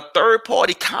a third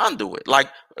party conduit? Like,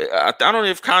 I don't know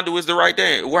if conduit is the right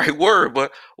word,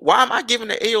 but why am I giving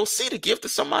the AOC to give to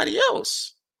somebody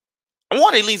else? I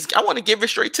want to give it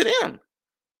straight to them.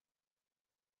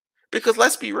 Because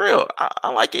let's be real,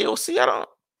 I like AOC.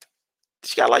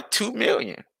 She got like 2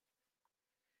 million.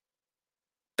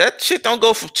 That shit don't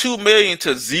go from 2 million to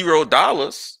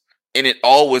 $0 and it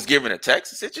always given to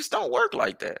Texas. It just don't work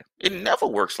like that. It never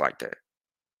works like that.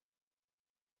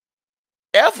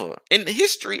 Ever in the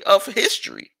history of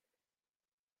history.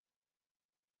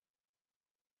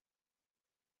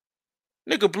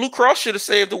 Nigga, Blue Cross should have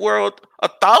saved the world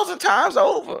 1,000 times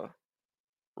over.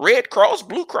 Red Cross,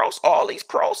 Blue Cross, all these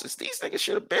crosses. These niggas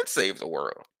should have been saved the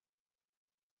world.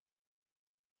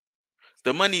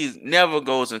 The money never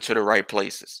goes into the right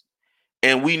places.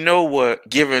 And we know what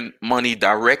giving money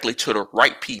directly to the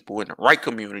right people in the right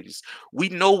communities, we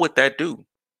know what that do.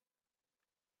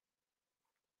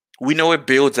 We know it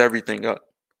builds everything up.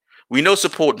 We know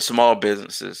supporting small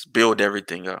businesses build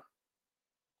everything up.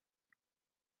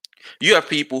 You have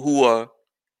people who are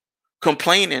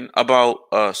complaining about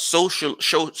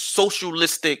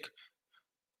socialistic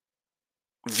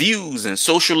views and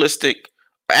socialistic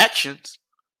actions,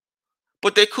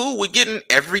 but they're cool with getting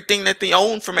everything that they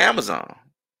own from Amazon.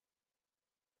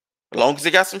 As long as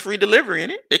they got some free delivery in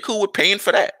it, they're cool with paying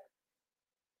for that.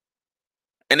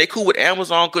 And they're cool with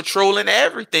Amazon controlling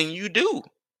everything you do.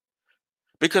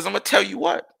 Because I'm going to tell you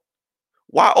what,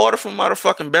 why order from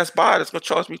motherfucking Best Buy that's going to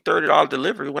charge me $30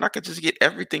 delivery when I could just get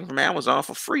everything from Amazon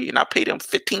for free and I pay them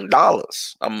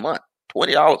 $15 a month,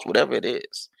 $20, whatever it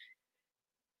is.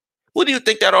 What do you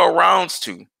think that all rounds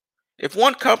to? If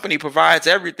one company provides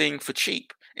everything for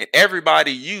cheap and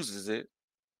everybody uses it,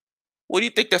 what do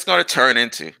you think that's going to turn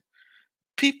into?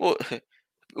 People,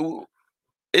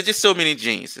 it's just so many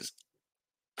geniuses.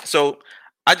 So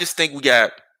I just think I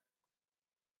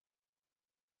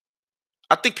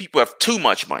think people have too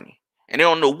much money and they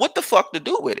don't know what the fuck to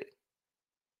do with it.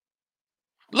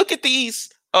 Look at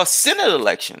these Senate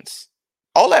elections.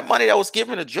 All that money that was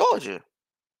given to Georgia.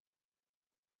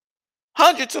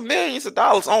 Hundreds of millions of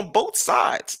dollars on both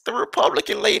sides. The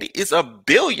Republican lady is a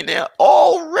billionaire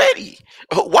already.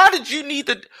 Why do you need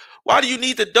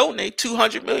to donate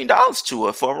 $200 million to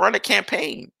her for a run a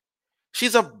campaign?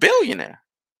 She's a billionaire.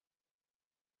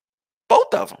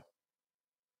 Both of them.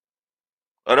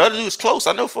 The other dude is close.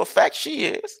 I know for a fact she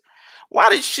is. Why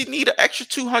did she need an extra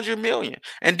 200 million?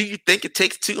 And do you think it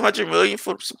takes 200 million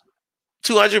for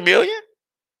 200 million?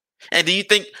 And do you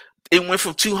think it went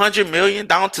from 200 million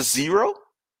down to zero?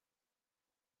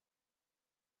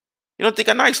 You don't think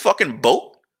a nice fucking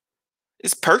boat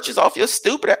is purchased off your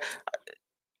stupid?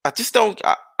 I just don't.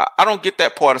 I don't get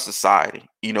that part of society.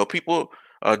 You know, people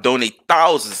donate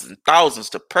thousands and thousands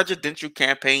to presidential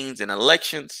campaigns and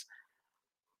elections.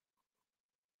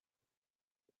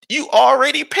 You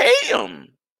already pay them.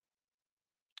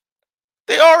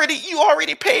 You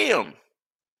already pay them.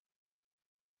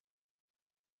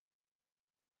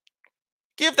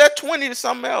 Give that 20 to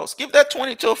something else. Give that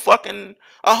 20 to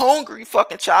a hungry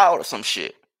fucking child or some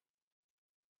shit.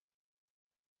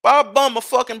 Buy a bum a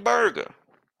fucking burger.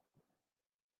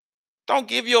 Don't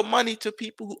give your money to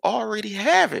people who already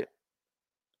have it.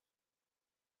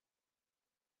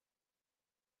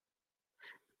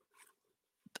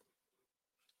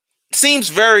 Seems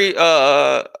very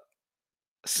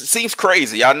seems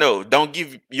crazy. I know. Don't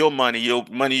give your money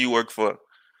you work for,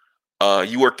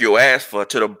 you work your ass for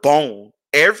to the bone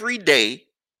every day.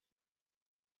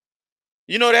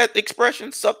 You know that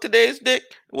expression, suck today's dick?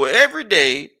 Well, every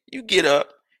day you get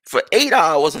up for 8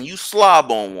 hours and you slob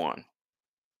on one.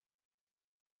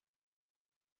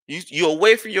 You're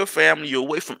away from your family, you're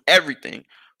away from everything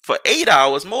for 8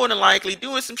 hours, more than likely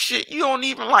doing some shit you don't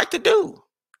even like to do.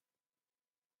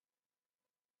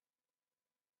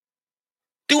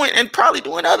 Doing and probably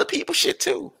doing other people's shit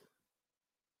too.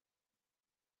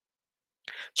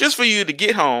 Just for you to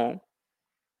get home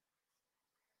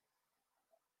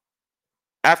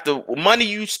after money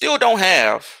you still don't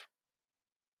have,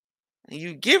 and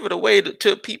you give it away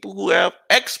to people who have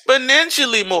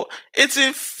exponentially more. It's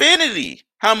infinity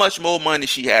how much more money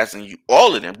she has than you.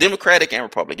 All of them, Democratic and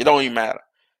Republican, it don't even matter.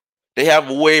 They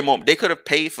have way more. They could have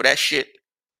paid for that shit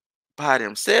by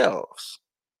themselves.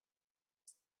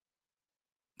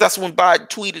 That's when Biden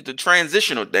tweeted the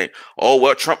transitional thing. Oh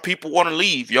well, Trump people want to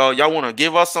leave. Y'all want to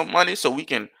give us some money so we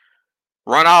can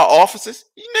run our offices?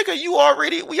 Nigga,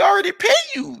 we already pay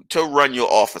you to run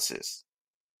your offices.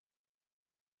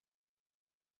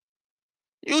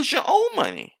 Use your own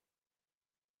money.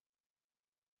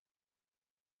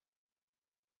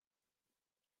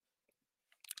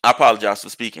 I apologize for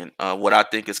speaking what I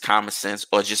think is common sense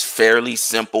or just fairly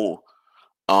simple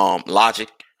logic.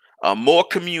 More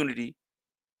community.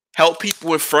 Help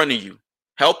people in front of you.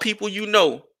 Help people you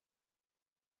know.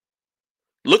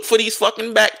 Look for these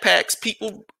fucking backpacks.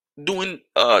 People doing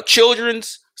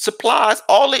children's supplies,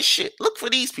 all that shit. Look for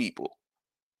these people.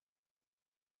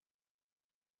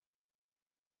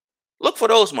 Look for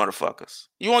those motherfuckers.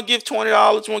 You want to give $20?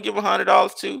 You want to give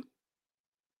 $100 to? You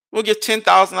want to give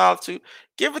 $10,000 to?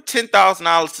 Give a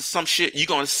 $10,000 to some shit you're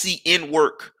gonna see in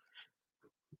work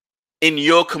in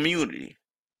your community.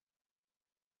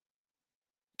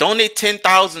 Donate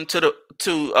 10,000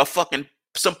 to a fucking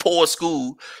some poor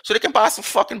school so they can buy some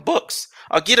fucking books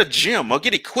or get a gym or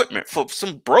get equipment for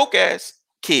some broke ass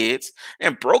kids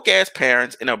and broke ass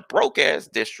parents in a broke ass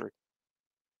district.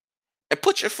 And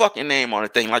put your fucking name on a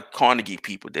thing like Carnegie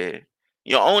people did.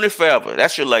 You own it forever.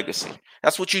 That's your legacy.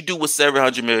 That's what you do with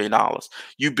 $700 million.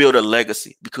 You build a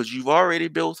legacy because you've already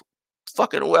built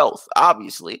fucking wealth.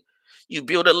 Obviously, you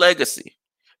build a legacy.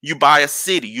 You buy a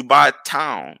city. You buy a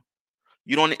town.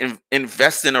 You don't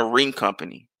invest in a ring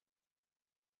company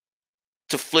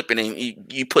to flip it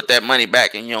and you put that money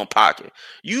back in your own pocket.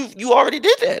 You already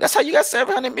did that. That's how you got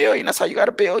 700 million. That's how you got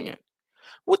a billion.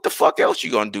 What the fuck else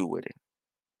you gonna do with it?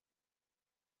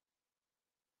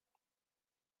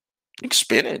 You can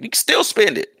spend it. You can still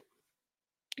spend it.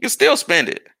 You can still spend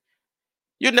it.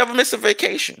 You'll never miss a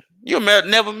vacation. You'll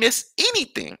never miss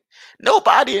anything.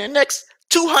 Nobody in the next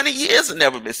 200 years will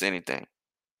never miss anything.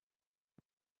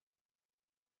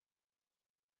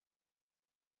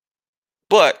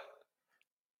 But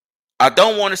I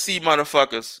don't want to see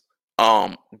motherfuckers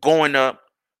going up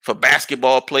for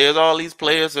basketball players. All these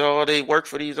players, they work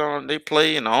for these they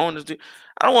play and the owners do.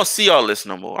 I don't want to see all this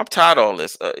no more. I'm tired of all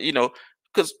this.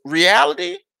 Because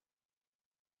reality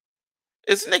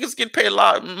is niggas getting paid a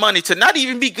lot of money to not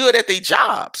even be good at their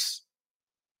jobs.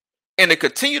 And to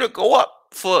continue to go up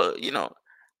for,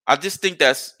 I just think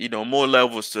that's, more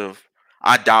levels of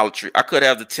idolatry. I could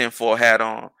have the tinfoil hat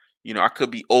on. I could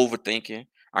be overthinking.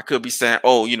 I could be saying,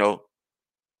 oh,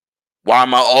 why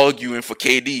am I arguing for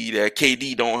KD that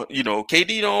KD don't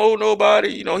owe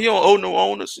nobody, he don't owe no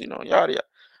owners, yada yada.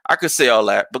 I could say all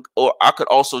that, but or I could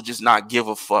also just not give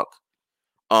a fuck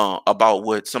about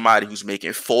what somebody who's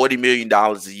making $40 million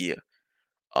a year.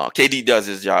 KD does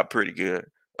his job pretty good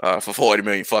for $40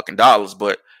 million fucking dollars,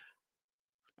 but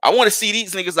I want to see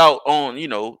these niggas out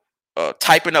on,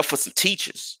 typing up for some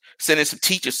teachers, sending some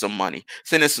teachers some money,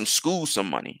 sending some schools some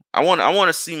money. I want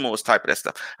to see more type of that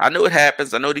stuff. I know it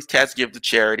happens. I know these cats give to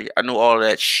charity. I know all of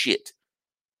that shit.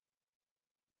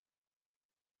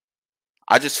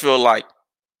 I just feel like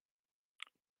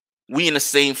we in the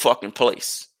same fucking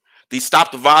place. These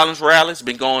Stop the Violence rallies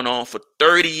been going on for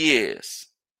 30 years.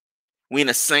 We in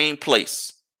the same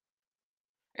place.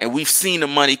 And we've seen the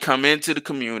money come into the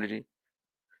community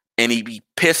and he be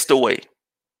pissed away.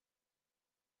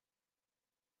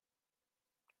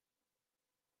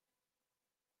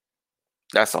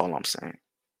 That's all I'm saying.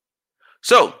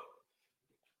 So,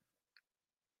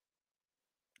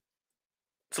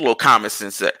 It's a little common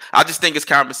sense. I just think it's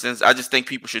common sense. I just think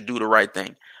people should do the right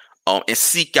thing, and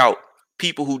seek out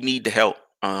people who need the help.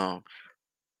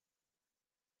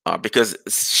 Because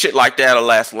shit like that'll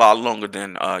last a lot longer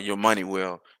than your money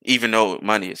will. Even though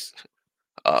money is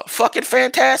fucking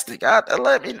fantastic.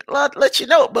 Let you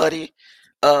know, buddy.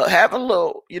 Have a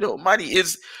little, money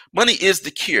is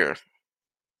the cure.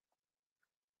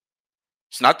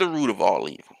 It's not the root of all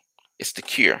evil. It's the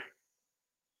cure.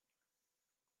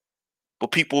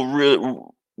 But people really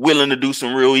willing to do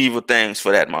some real evil things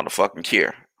for that motherfucking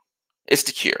cure. It's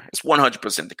the cure. It's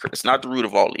 100% the cure. It's not the root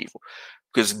of all evil.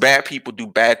 Because bad people do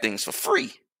bad things for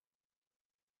free.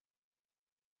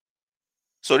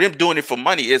 So them doing it for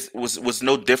money was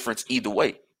no difference either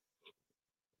way.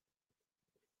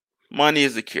 Money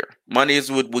is the cure. Money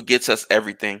is what gets us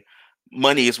everything.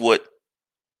 Money is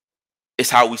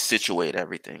how we situate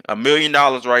everything. $1 million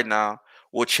right now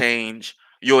will change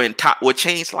your entire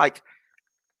like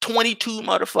 22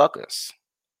 motherfuckers.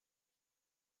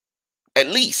 At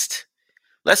least.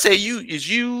 Let's say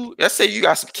let's say you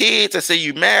got some kids, let's say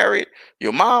you married,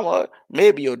 your mama,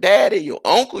 maybe your daddy, your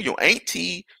uncle, your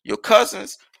auntie, your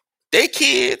cousins, they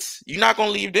kids, you're not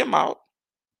gonna leave them out.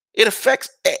 It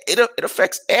affects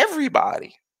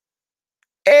everybody.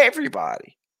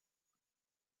 Everybody.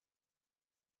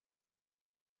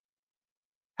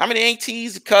 How many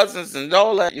aunties, cousins, and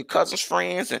all that, your cousins'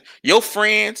 friends, and your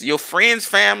friends'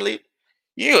 family.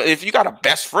 If you got a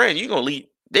best friend, you're gonna leave.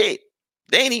 They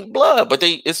ain't even blood, but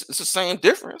it's the same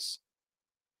difference.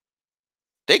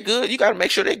 They good. You gotta make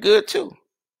sure they good too.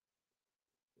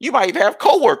 You might even have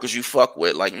coworkers you fuck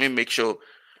with. Like, make sure,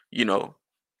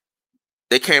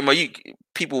 they came up.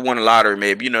 People won a lottery,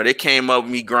 maybe. They came up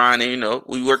with me grinding.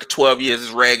 We worked 12 years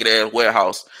this ragged ass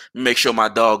warehouse. Make sure my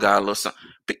dog got a little something.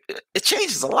 It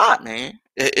changes a lot, man.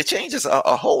 It changes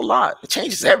a whole lot. It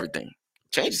changes everything.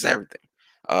 Changes everything.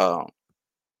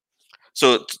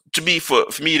 So to me, for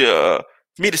me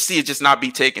to see it just not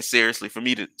be taken seriously, for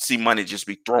me to see money just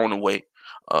be thrown away,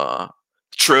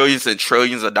 trillions and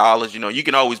trillions of dollars. You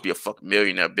can always be a fucking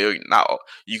millionaire, billionaire. Now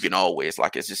you can always,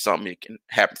 like, it's just something that can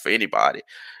happen for anybody.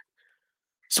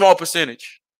 Small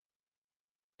percentage,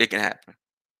 it can happen.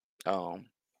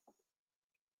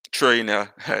 Trillionaire,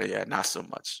 yeah, not so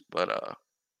much. But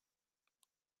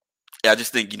yeah, I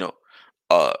just think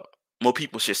more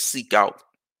people should seek out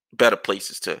better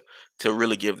places to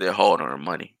really give their hard-earned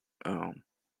money.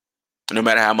 No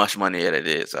matter how much money it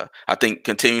is, I think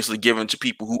continuously giving to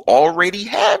people who already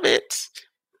have it.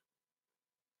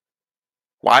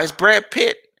 Why is Brad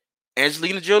Pitt,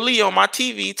 Angelina Jolie on my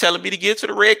TV telling me to give to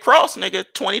the Red Cross, nigga,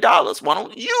 $20? Why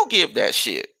don't you give that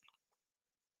shit?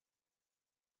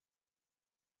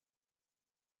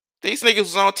 These niggas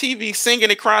was on TV singing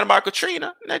and crying about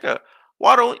Katrina, nigga.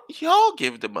 Why don't y'all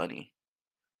give the money?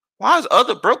 Why is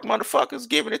other broke motherfuckers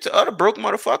giving it to other broke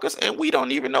motherfuckers and we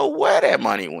don't even know where that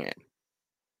money went?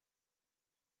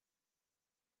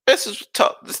 This is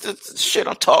the shit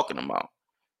I'm talking about.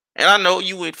 And I know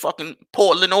you in fucking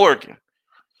Portland, Oregon.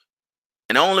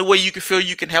 And the only way you can feel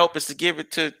you can help is to give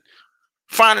it to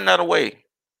find another way.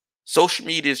 Social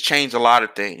media has changed a lot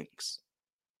of things.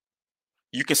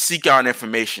 You can seek out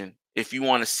information if you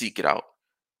want to seek it out.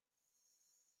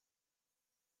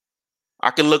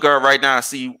 I can look up right now and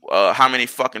see how many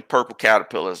fucking purple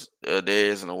caterpillars there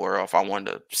is in the world if I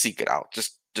wanted to seek it out.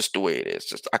 Just the way it is.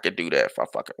 Just I could do that if I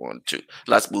fucking wanted to.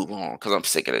 Let's move on because I'm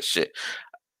sick of this shit.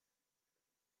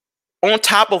 On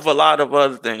top of a lot of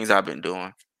other things I've been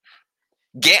doing,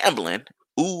 gambling,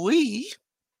 ooh-wee,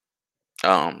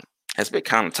 has been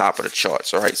kind of top of the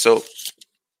charts. All right, so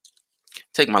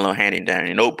take my little handy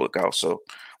dandy notebook out. So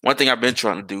one thing I've been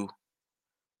trying to do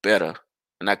better,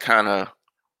 and I kind of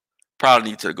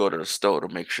probably need to go to the store to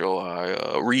make sure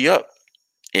I re-up,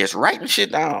 is writing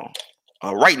shit down.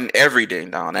 Writing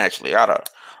everything down. Actually, I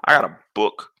got a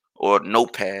book or a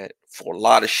notepad for a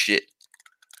lot of shit,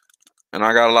 and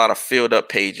I got a lot of filled up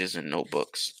pages and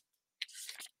notebooks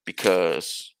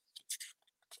because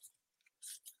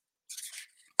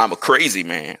I'm a crazy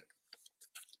man,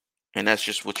 and that's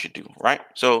just what you do, right?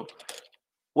 So,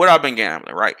 what I've been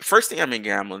gambling, right? First thing I've been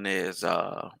gambling is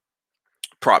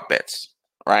prop bets,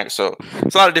 right? So,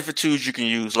 it's a lot of different tools you can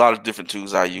use, a lot of different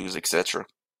tools I use, etc.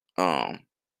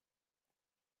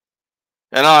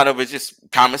 And a lot of it's just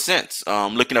common sense.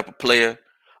 Looking up a player.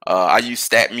 I use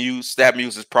StatMuse.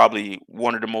 StatMuse is probably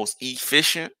one of the most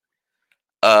efficient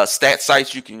stat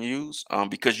sites you can use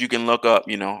because you can look up,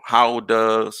 how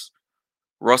does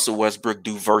Russell Westbrook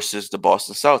do versus the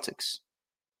Boston Celtics,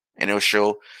 and it'll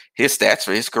show his stats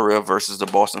for his career versus the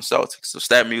Boston Celtics. So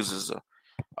StatMuse is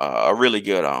a really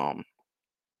good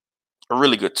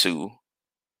tool.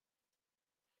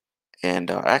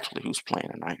 And actually, who's playing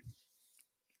tonight?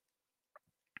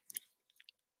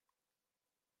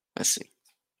 Let's see.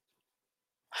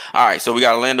 All right, so we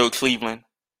got Orlando, Cleveland.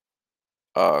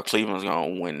 Cleveland's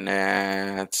gonna win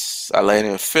that.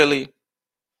 Atlanta, and Philly.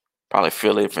 Probably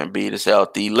Philly if Embiid is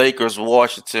healthy. Lakers,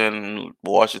 Washington.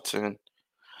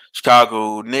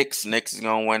 Chicago, Knicks. Knicks is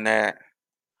gonna win that.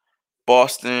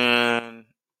 Boston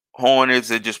Hornets.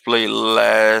 They just played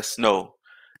last. No,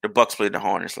 the Bucks played the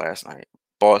Hornets last night.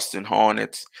 Boston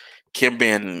Hornets. Kemba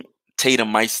and Tatum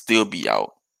might still be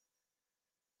out,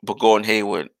 but Gordon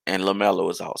Hayward and LaMelo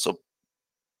is out. So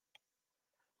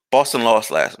Boston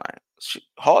lost last night.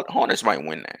 Hornets might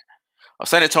win that.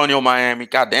 San Antonio, Miami.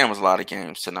 Goddamn, there's a lot of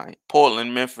games tonight.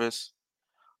 Portland, Memphis.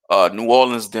 New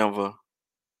Orleans, Denver.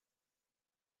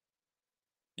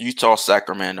 Utah,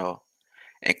 Sacramento,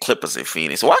 and Clippers in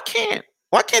Phoenix. Why can't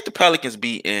the Pelicans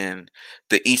be in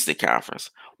the Eastern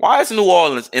Conference? Why is New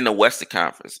Orleans in the Western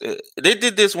Conference? They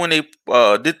did this when they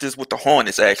did this with the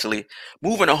Hornets. Actually,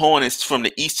 moving the Hornets from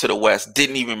the East to the West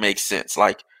didn't even make sense.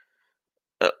 Like,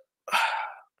 uh,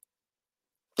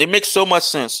 it makes so much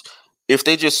sense if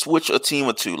they just switch a team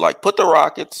or two. Like, put the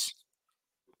Rockets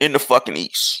in the fucking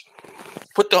East.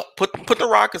 Put the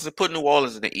Rockets and put New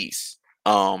Orleans in the East.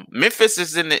 Memphis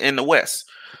is in the West.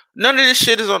 None of this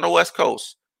shit is on the West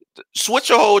Coast. Switch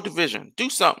your whole division. Do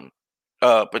something.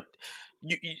 But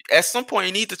you at some point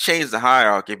you need to change the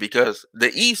hierarchy because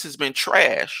the East has been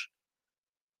trash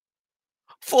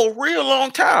for a real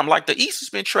long time. Like the East has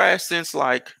been trash since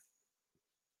like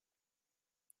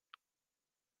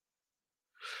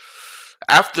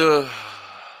after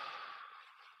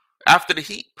the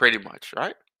Heat, pretty much,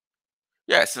 right?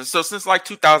 Yes, and so since like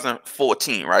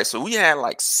 2014, right? So we had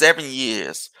like 7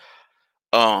 years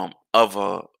of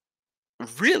a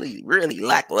really, really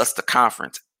lackluster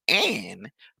conference.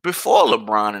 And before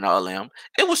LeBron and all them,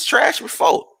 it was trash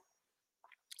before.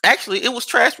 Actually, it was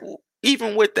trash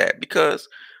even with that because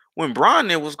when Bron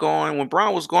was going, when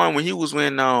he was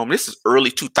when this is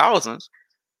early 2000s,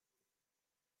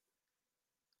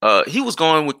 he was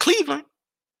going with Cleveland.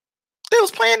 They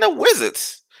was playing the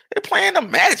Wizards. They're playing the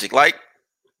Magic. Like,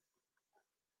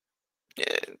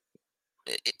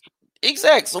 yeah,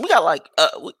 exactly. So we got like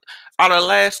out of the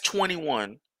last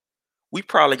 21, we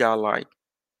probably got like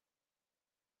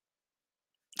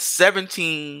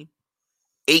 17,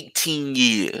 18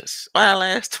 years. Well,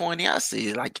 last 20, I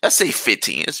say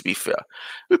 15, let's be fair.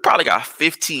 We probably got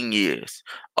 15 years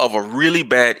of a really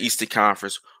bad Eastern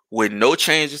Conference with no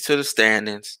changes to the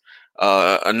standings,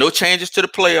 no changes to the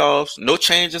playoffs, no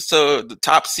changes to the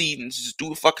top seedings. Just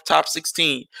do a fucking top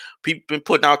 16. People been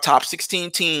putting out top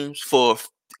 16 teams for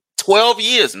 12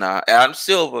 years now. Adam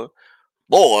Silver,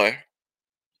 boy.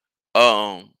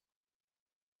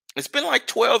 It's been like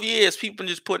 12 years. People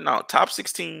just putting out top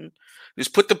 16.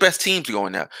 Just put the best teams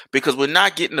going there because we're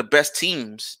not getting the best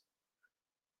teams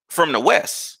from the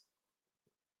West.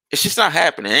 It's just not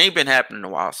happening. It ain't been happening in a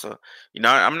while. So,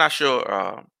 I'm not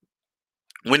sure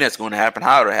when that's going to happen,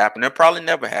 how it'll happen. It'll probably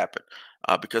never happen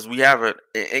because we have a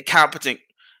incompetent,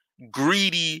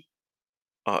 greedy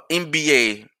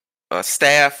NBA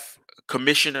staff,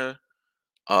 commissioner,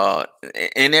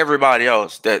 and everybody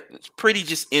else that's pretty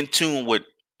just in tune with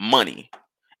money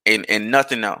and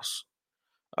nothing else.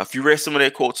 If you read some of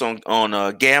their quotes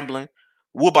on gambling,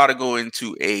 we're about to go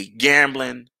into a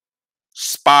gambling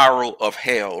spiral of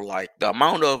hell. Like the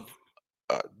amount of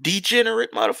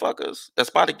degenerate motherfuckers that's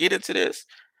about to get into this,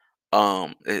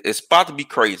 it's about to be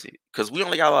crazy because we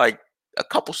only got like a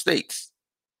couple states,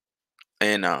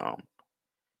 and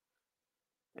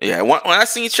yeah, when I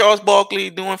seen Charles Barkley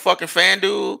doing fucking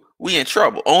FanDuel, we in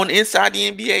trouble. On inside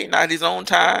the NBA, not his own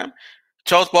time.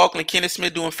 Charles Barkley and Kenneth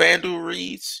Smith doing FanDuel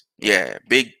reads. Yeah,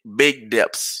 big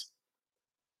depths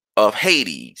of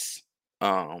Hades.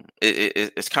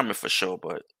 It's coming for sure,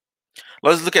 but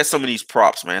let's look at some of these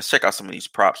props, man. Let's check out some of these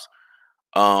props.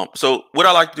 So what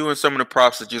I like to do in some of the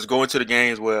props is just go into the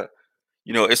games where,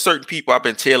 it's certain people I've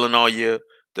been tailing all year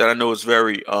that I know is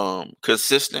very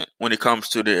consistent when it comes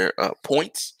to their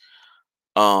points.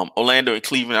 Orlando and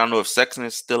Cleveland, I don't know if Sexton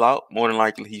is still out. More than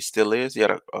likely he still is. He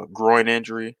had a groin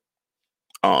injury.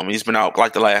 He's been out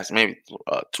like the last maybe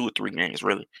 2 or 3 games,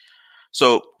 really.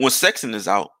 So when Sexton is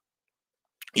out,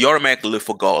 you automatically look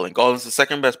for Garland. Garland's the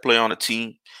second best player on the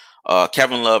team.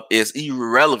 Kevin Love is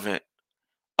irrelevant.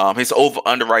 His over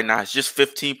under right now is just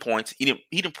 15 points. He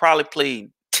didn't probably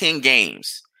play 10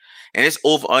 games. And his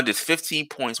over under is 15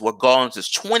 points, where Garland's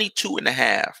is 22 and a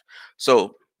half.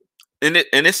 So, and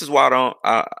this is why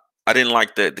I didn't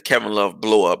like the Kevin Love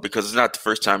blow up, because it's not the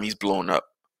first time he's blown up.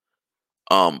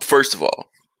 First of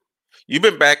all, You've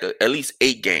been back at least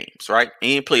 8 games, right? You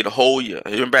ain't played the whole year.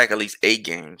 You've been back at least 8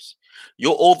 games.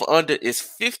 Your over under is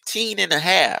 15 and a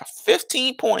half.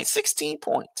 15 points, 16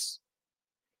 points.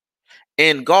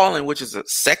 And Garland, which is a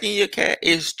second year cat,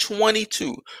 is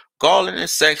 22. Garland and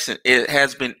Sexton, it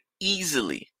has been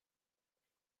easily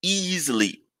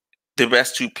the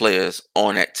best 2 players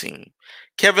on that team.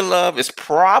 Kevin Love is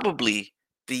probably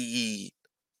the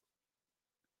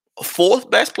 4th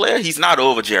best player. He's not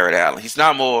over Jared Allen. He's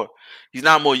not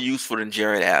more useful than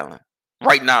Jared Allen.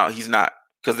 Right now, he's not.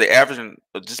 Because they're averaging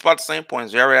just about the same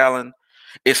points. Jared Allen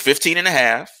is 15 and a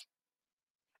half.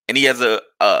 And he has a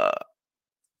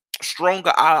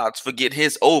stronger odds for getting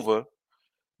his over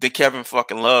than Kevin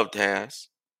fucking Love has.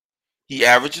 He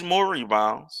averages more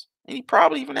rebounds. And he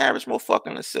probably even averaged more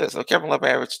fucking assists. So Kevin Love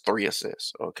averaged 3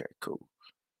 assists. Okay, cool.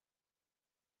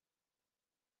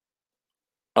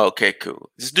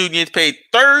 This dude gets paid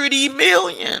 $30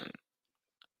 million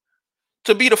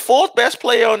to be the 4th best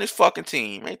player on this fucking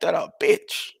team. Ain't that a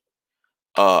bitch?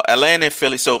 Atlanta and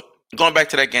Philly. So going back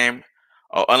to that game,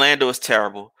 Orlando is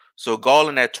terrible. So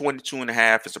Garland at 22 and a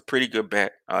half is a pretty good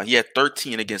bet. He had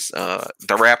 13 against the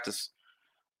Raptors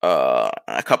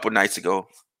a couple nights ago.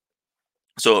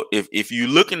 So if you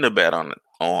looking to bet on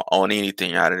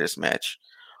anything out of this match,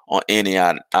 on any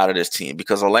out of this team,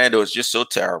 because Orlando is just so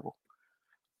terrible.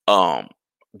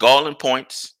 Garland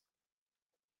points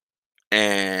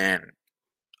and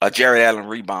Jared Allen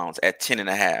rebounds at 10 and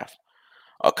a half.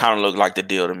 Kind of look like the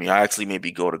deal to me. I actually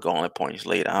maybe go to Garland points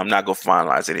later. I'm not gonna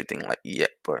finalize anything like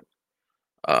yet, but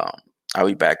I'll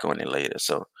be back on it later.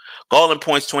 So Garland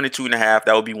points 22 and a half.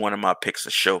 That would be one of my picks for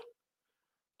sure.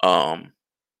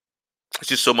 It's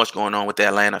just so much going on with the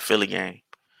Atlanta Philly game.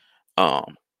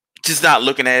 Just not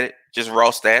looking at it, just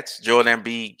raw stats. Joel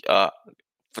Embiid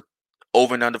for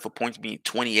over and under for points being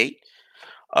 28.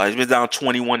 He's been down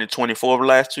 21 and 24 over the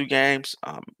last 2 games.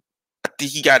 I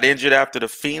think he got injured after the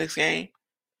Phoenix game.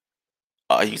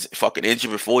 He's fucking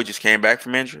injured before he just came back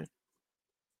from injury.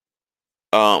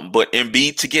 But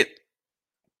Embiid to get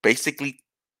basically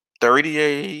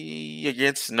 30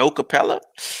 against no Capella,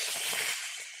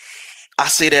 I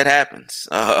say that happens.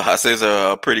 I say there's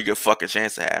a pretty good fucking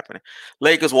chance of happening.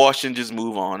 Lakers, Washington, just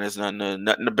move on. There's nothing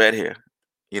to bet here.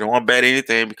 You don't want to bet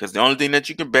anything because the only thing that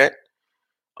you can bet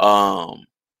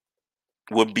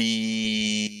would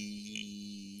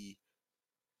be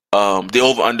the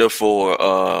over under for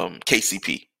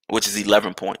KCP, which is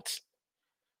 11 points.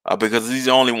 Because he's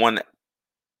the only one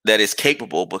that is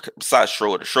capable, but besides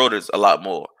Schroeder. Schroeder's a lot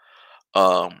more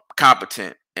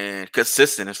competent and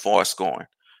consistent as far as scoring.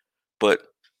 But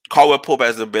Caldwell Pope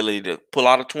has the ability to pull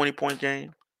out a 20-point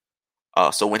game.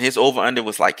 So when his over under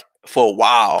was like, for a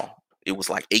while, it was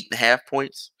like 8.5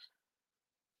 points.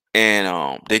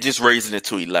 And they just raising it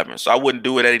to 11. So I wouldn't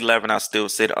do it at 11. I still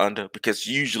say the under because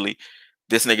usually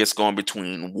this nigga's going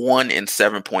between 1 and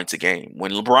 7 points a game.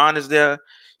 When LeBron is there,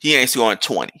 he ain't scoring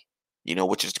 20. You know,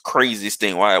 which is the craziest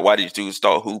thing. Why these dudes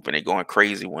start hooping and going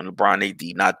crazy when LeBron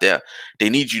AD not there? They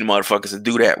need you motherfuckers to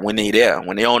do that when they there.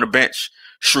 When they on the bench,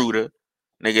 Schroeder,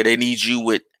 nigga, they need you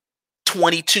with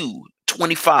 22,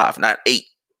 25, not 8.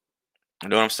 You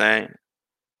know what I'm saying?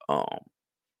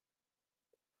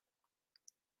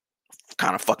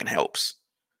 Kind of fucking helps.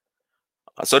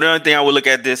 So the only thing I would look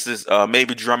at this is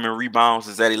maybe Drummond rebounds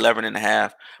is at 11 and a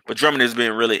half. But Drummond has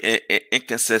been really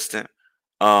inconsistent.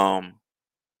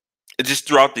 Just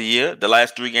throughout the year, the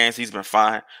last 3 games he's been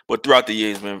fine, but throughout the year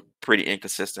he's been pretty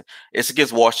inconsistent. It's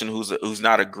against Washington, who's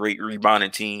not a great rebounding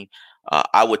team.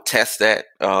 I would test that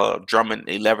Drummond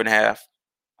 11.5,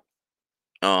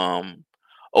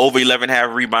 over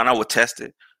 11.5 rebound. I would test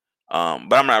it,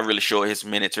 but I'm not really sure his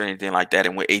minutes or anything like that.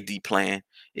 And with AD playing,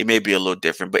 it may be a little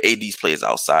different. But AD's plays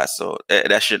outside, so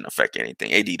that shouldn't affect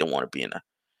anything. AD don't want to be in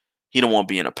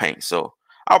the paint, so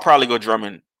I'll probably go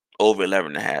Drummond over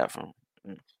 11.5.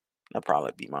 That'd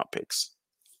probably be my picks.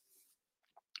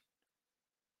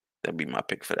 That'd be my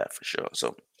pick for that for sure.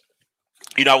 So,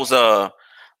 I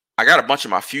got a bunch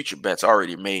of my future bets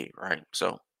already made, right?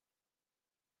 So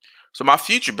my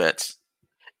future bets,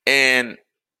 and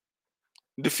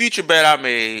the future bet I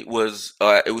made was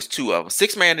it was 2 of them,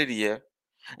 6 man of the year,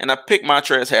 and I picked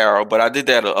Montrezl Harrell, but I did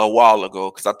that a while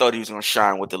ago because I thought he was going to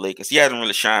shine with the Lakers. He hasn't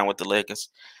really shined with the Lakers,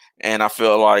 and I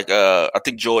feel like I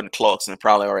think Jordan Clarkson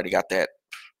probably already got that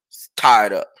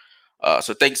tied up.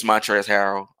 So thanks, Montrezl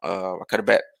Harrell. I could have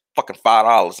bet fucking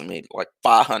 $5 and made like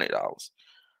 $500.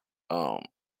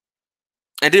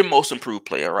 And then most improved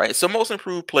player, right? So most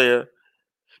improved player,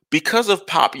 because of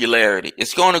popularity,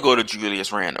 it's going to go to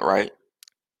Julius Randle, right?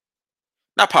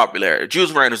 Not popularity.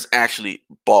 Julius Randle's actually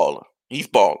baller. He's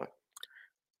balling.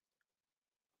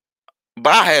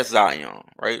 But I had Zion,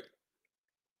 right,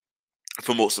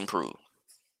 for most improved.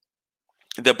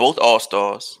 They're both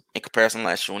all-stars in comparison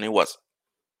last year when it wasn't.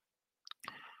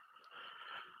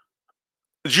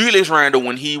 Julius Randle,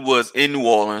 when he was in New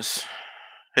Orleans,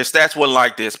 his stats weren't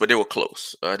like this, but they were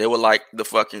close. They were like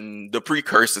the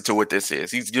precursor to what this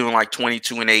is. He's giving like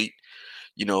 22 and 8,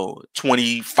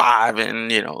 25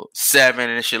 and 7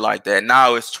 and shit like that.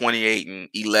 Now it's 28 and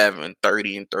 11,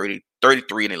 30 and 30,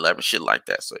 33 and 11, shit like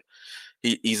that. So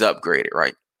he's upgraded,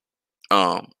 right?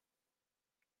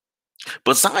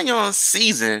 But Zion's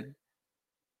season,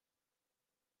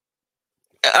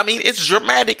 I mean, it's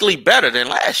dramatically better than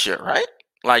last year, right?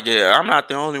 Like, yeah, I'm not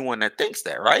the only one that thinks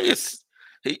that, right?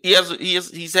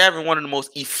 He's having one of the most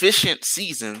efficient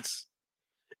seasons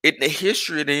in the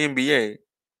history of the NBA,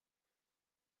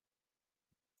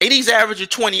 and he's averaging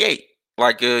 28.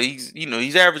 Like,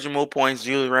 he's averaging more points.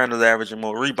 Julius Randle's averaging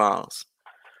more rebounds.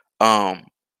 But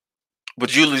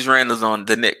Julius Randle's on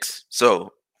the Knicks,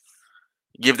 so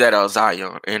give that out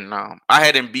Zion. And I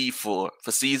had him be for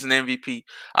season MVP.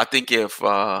 I think if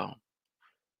I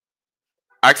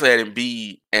actually had him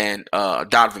be and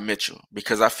Donovan Mitchell,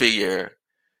 because I figure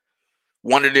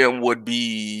one of them would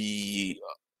be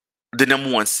the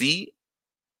number one seed,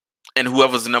 and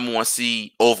whoever's the number one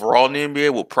seed overall in the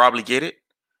NBA will probably get it.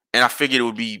 And I figured it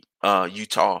would be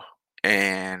Utah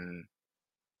and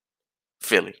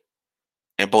Philly,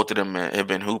 and both of them have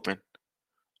been hooping.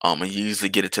 And you usually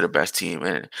get it to the best team.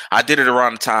 And I did it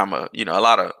around the time, a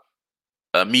lot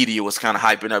of media was kind of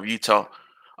hyping up Utah,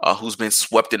 who's been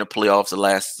swept in the playoffs the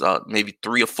last maybe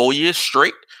 3 or 4 years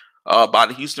straight by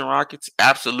the Houston Rockets.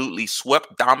 Absolutely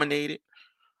swept, dominated.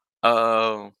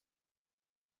 So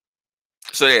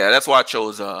yeah, that's why I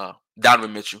chose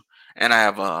Donovan Mitchell, and I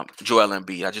have Joel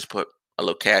Embiid. I just put a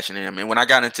little cash in him, and when I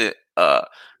got into and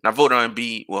I voted on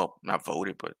Embiid, well, not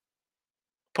voted, but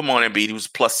put him on Embiid. He was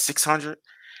plus 600,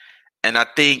 and I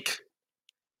think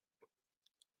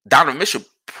Donovan Mitchell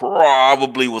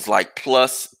probably was like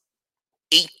plus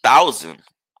 8,000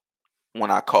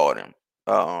 when I called him.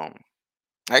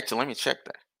 Actually, let me check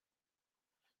that.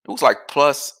 It was like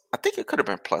plus. I think it could have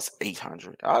been plus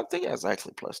 800. I think it was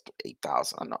actually plus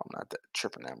 8,000. I know I'm not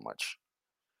tripping that much.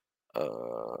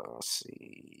 Let's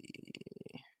see.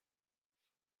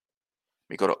 Let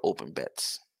me go to open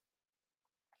bets.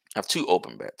 I have 2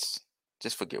 open bets.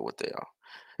 Just forget what they are.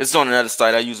 It's on another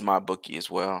site. I use my bookie as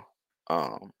well.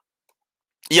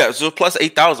 Yeah, so plus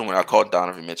 8,000 when I called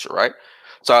Donovan Mitchell, right?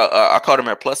 So I called him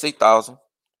at plus 8,000.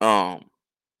 I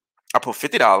put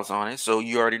 $50 on it, so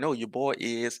you already know your boy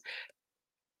is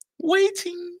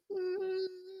waiting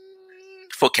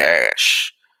for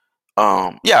cash.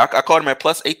 Yeah, I called him at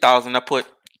plus 8,000. I put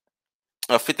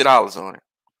 $50 on it,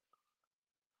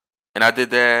 and I did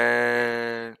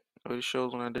that. What it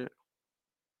shows when I did? It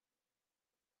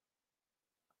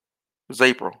was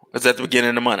April. It was at the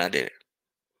beginning of the month. I did it.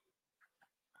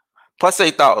 Plus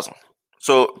 8,000.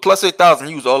 So plus 8,000.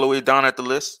 He was all the way down at the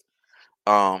list.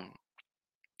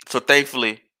 So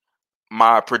thankfully,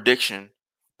 my prediction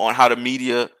on how the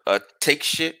media takes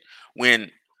shit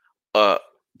when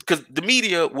because the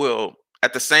media will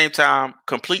at the same time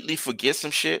completely forget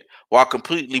some shit while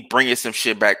completely bringing some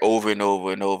shit back over and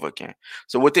over and over again.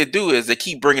 So what they do is they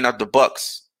keep bringing up the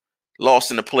Bucks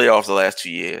lost in the playoffs the last 2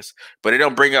 years, but they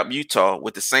don't bring up Utah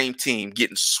with the same team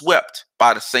getting swept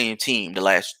by the same team the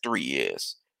last 3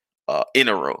 years in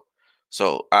a row.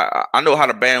 So I know how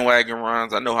the bandwagon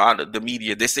runs. I know how the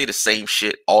media, they say the same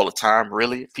shit all the time.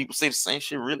 Really, people say the same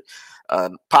shit. Really,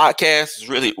 podcast is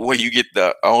really where you get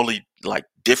the only like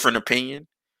different opinion,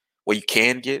 where you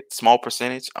can get small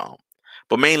percentage.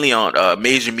 But mainly on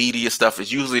major media stuff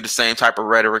is usually the same type of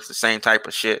rhetoric, the same type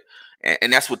of shit,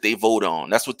 and that's what they vote on.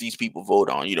 That's what these people vote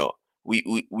on.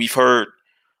 We've heard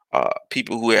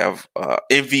people who have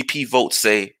MVP votes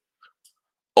say,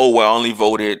 "Oh, well,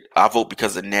 I vote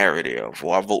because of narrative,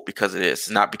 or I vote because of this,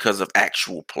 not because of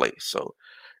actual play." So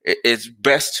it's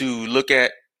best to look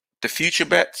at the future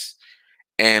bets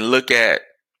and look at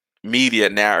media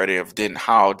narrative than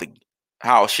how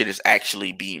shit is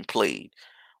actually being played.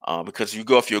 Because if you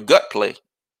go off your gut play,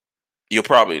 you'll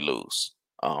probably lose.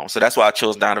 So that's why I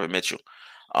chose Donovan Mitchell.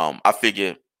 I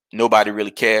figure nobody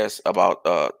really cares about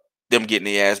them getting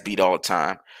their ass beat all the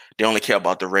time. They only care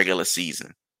about the regular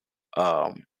season.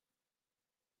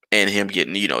 And him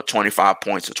getting 25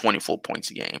 points or 24 points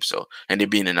a game. So, and they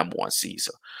being the number one seed.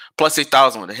 So plus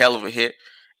 8,000 was a hell of a hit.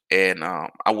 And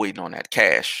I'm waiting on that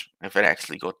cash. If it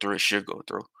actually go through, it should go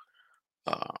through.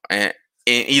 And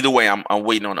either way, I'm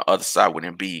waiting on the other side with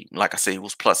Embiid. Like I say, it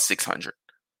was plus 600.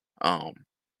 I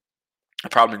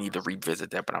probably need to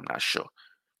revisit that, but I'm not sure.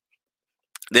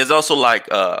 There's also like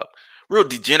real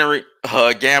degenerate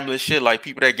gambling shit, like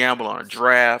people that gamble on a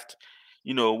draft.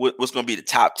 You know what's gonna be the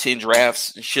top 10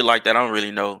 drafts and shit like that. I don't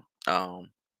really know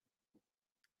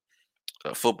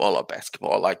football or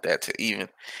basketball like that to even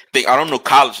think. I don't know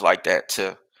college like that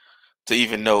to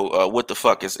even know what the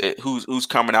fuck is it, who's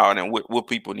coming out and what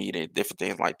people need and different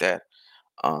things like that.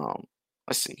 Um,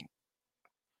 let's see.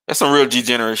 That's some real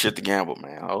degenerate shit to gamble,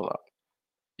 man. Hold up.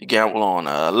 You gamble on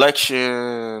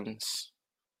elections.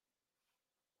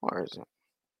 Where is it?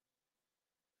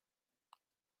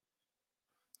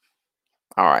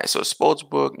 All right, so sports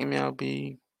book,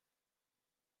 MLB.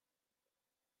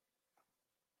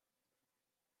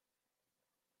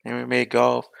 MMA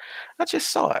golf. I just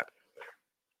saw it.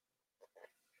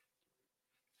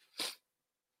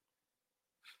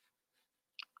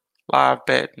 Live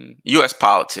betting. US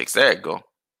politics. There you go.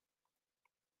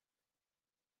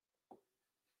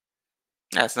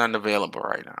 That's not available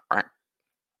right now, right?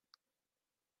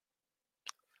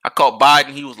 I caught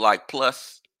Biden. He was like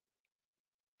plus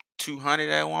 200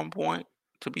 at one point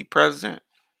to be president.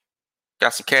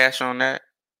 Got some cash on that.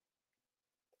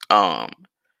 Um,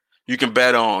 you can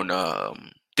bet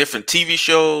on different TV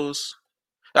shows.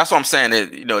 That's what I'm saying.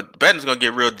 That betting's gonna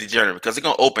get real degenerate because they're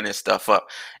gonna open this stuff up.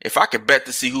 If I could bet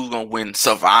to see who's gonna win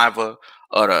Survivor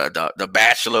or the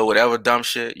Bachelor, whatever dumb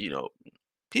shit,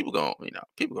 people gonna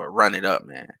run it up,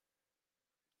 man.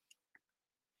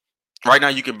 Right now,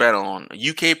 you can bet on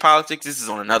UK politics. This is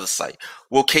on another site.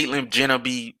 Will Caitlyn Jenner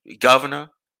be governor?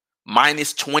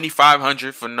 Minus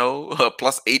 2,500 for no,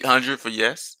 plus 800 for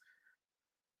yes.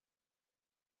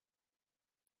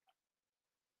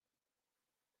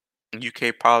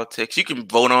 UK politics. You can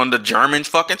vote on the German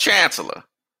fucking chancellor.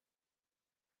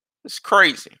 It's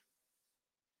crazy.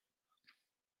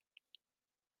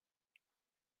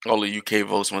 All the UK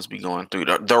votes must be going through.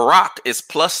 The Rock is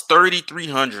plus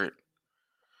 3,300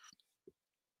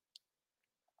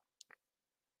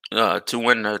 to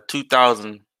win the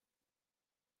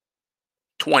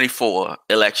 2024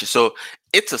 election. So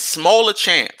it's a smaller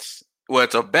chance, well,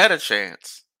 it's a better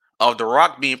chance of The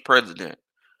Rock being president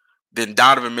than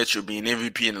Donovan Mitchell being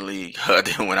MVP in the league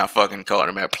than when I fucking called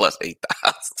him at plus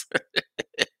 8,000.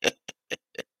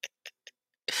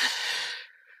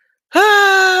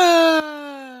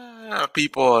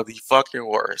 People are the fucking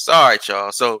worst. All right,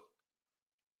 y'all. So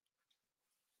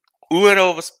we went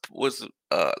over was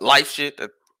life shit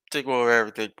that took over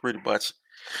everything pretty much.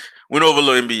 Went over a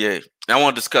little NBA. I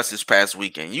want to discuss this past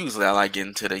weekend. Usually I like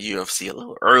getting to the UFC a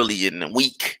little early in the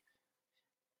week.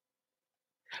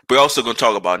 We're also going to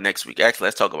talk about next week. Actually,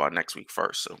 let's talk about next week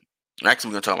first. So actually,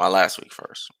 we're going to talk about last week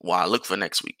first. While I look for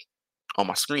next week on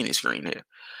my screen here.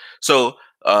 So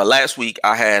last week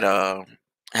I had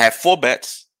 4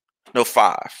 bets, no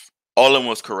 5. All of them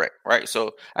was correct, right?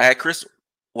 So I had Chris.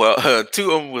 Well,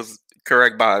 2 of them was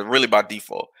correct by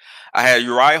default. I had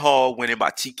Uriah Hall winning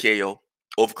by TKO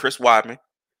over Chris Weidman.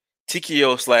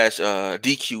 TKO slash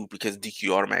DQ because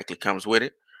DQ automatically comes with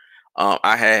it.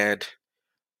 I had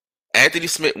Anthony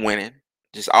Smith winning,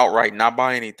 just outright, not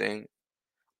by anything.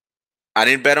 I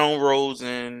didn't bet on Rose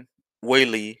and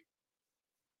Whaley.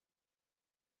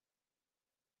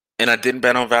 And I didn't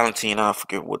bet on Valentina. I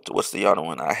forget what's the other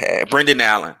one I had. Brendan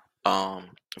Allen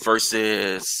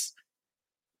versus,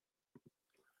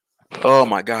 oh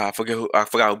my God, I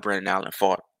forgot who Brendan Allen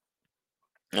fought.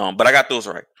 But I got those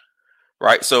right.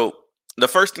 Right. So the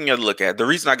first thing you have to look at, the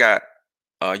reason I got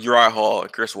Uriah Hall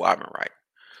and Chris Weidman right.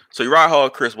 So Uriah Hall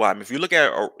and Chris Weidman, if you look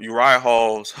at Uriah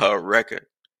Hall's record,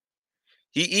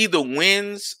 he either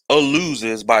wins or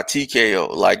loses by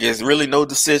TKO. Like, there's really no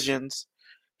decisions.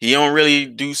 He don't really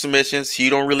do submissions. He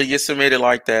don't really get submitted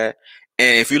like that.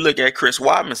 And if you look at Chris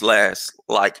Weidman's last,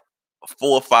 like, 4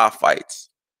 or 5 fights,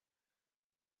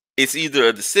 it's either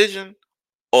a decision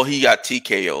or he got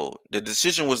TKO. The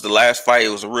decision was the last fight. It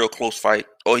was a real close fight.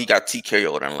 Or he got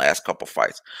TKO in the last couple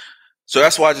fights. So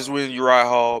that's why I just win Uriah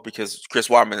Hall, because Chris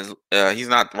Weidman is he's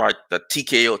not like the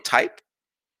TKO type.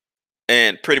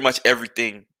 And pretty much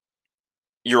everything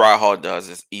Uriah Hall does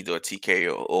is either a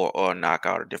TKO or a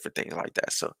knockout or different things like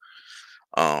that. So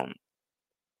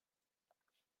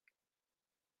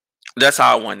that's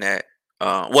how I won that.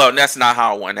 Well, that's not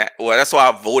how I won that. Well, that's why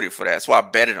I voted for that. That's why I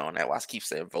betted on that. Why I keep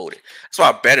saying voted. That's why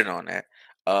I betted on that.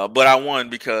 But I won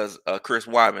because Chris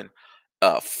Weidman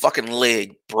fucking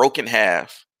leg broke in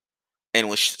half and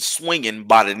was swinging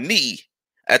by the knee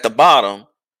at the bottom,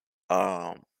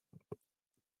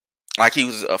 like he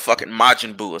was a fucking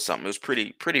Majin Buu or something. It was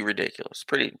pretty ridiculous,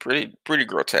 pretty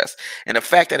grotesque. And the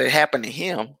fact that it happened to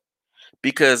him,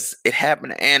 because it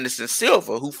happened to Anderson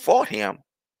Silva, who fought him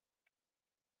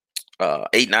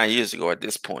 8-9 years ago at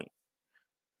this point.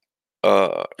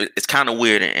 it's kind of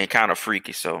weird and kind of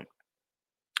freaky. So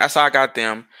that's how I got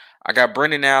them. I got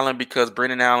Brendan Allen because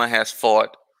Brendan Allen has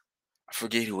fought. I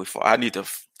forget who he fought. I need to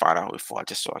find out who he fought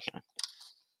just so I can.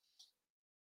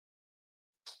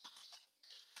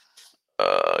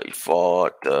 He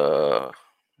fought.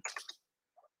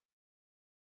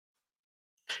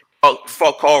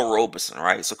 Fought Carl Robeson,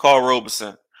 right? So Carl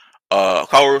Robeson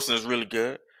is really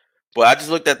good. But I just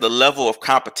looked at the level of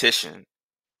competition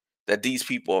that these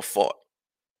people have fought,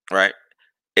 right?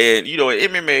 And in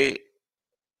MMA,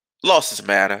 losses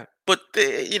matter, but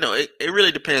it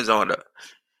really depends on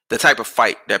the type of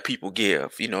fight that people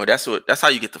give. That's how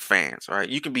you get the fans, right?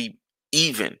 You can be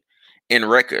even in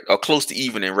record or close to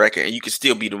even in record, and you can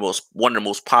still be one of the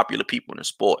most popular people in the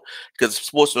sport. Because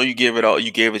sports know you gave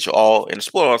it your all, and the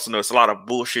sport also knows it's a lot of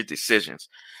bullshit decisions.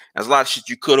 There's a lot of shit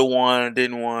you could have won,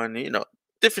 didn't won,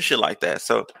 different shit like that.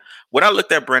 So when I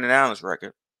looked at Brandon Allen's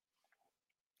record,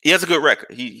 he has a good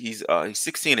record. He's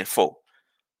 16-4.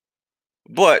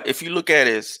 But if you look at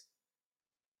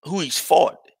who he's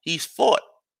fought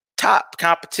top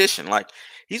competition. Like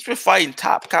he's been fighting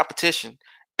top competition,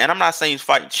 and I'm not saying he's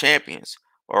fighting champions.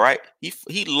 All right,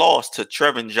 he lost to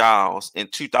Trevin Giles in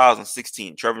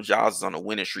 2016. Trevin Giles is on a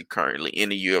winning streak currently in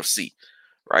the UFC,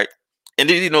 right? And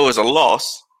then it's a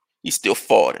loss. He still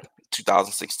fought in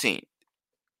 2016.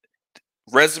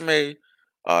 Resume,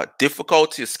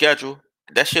 difficulty of schedule,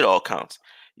 that shit all counts.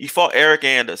 He fought Eric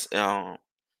Anders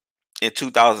in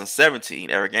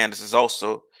 2017. Eric Anders is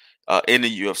also in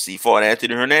the UFC. Fought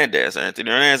Anthony Hernandez.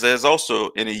 Anthony Hernandez is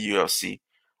also in the UFC.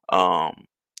 I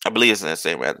believe it's the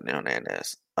same Anthony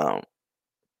Hernandez. But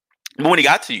when he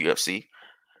got to UFC,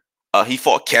 he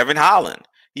fought Kevin Holland.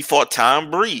 He fought Tom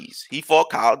Breeze. He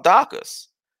fought Kyle Dawkins.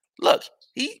 Look,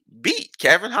 he beat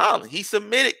Kevin Holland. He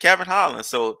submitted Kevin Holland.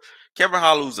 So Kevin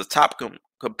Holland was a top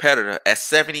competitor at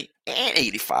 70 and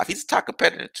 85. He's a top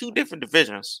competitor in two different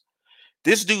divisions.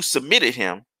 This dude submitted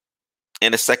him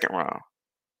in the second round.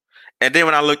 And then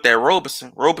when I looked at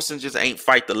Robeson just ain't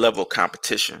fight the level of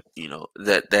competition,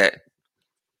 that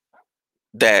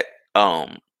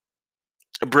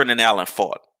Brendan Allen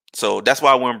fought. So that's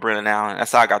why I went Brendan Allen.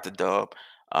 That's how I got the dub.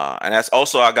 And that's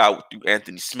also I got through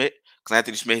Anthony Smith, because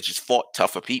Anthony Smith just fought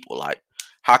tougher people. Like,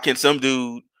 how can some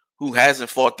dude who hasn't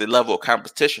fought the level of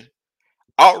competition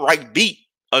outright beat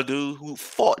a dude who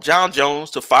fought John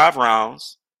Jones to 5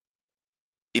 rounds?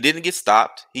 He didn't get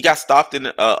stopped. He got stopped in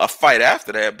a fight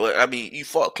after that. But I mean, he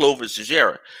fought Clovis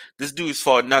Teixeira. This dude's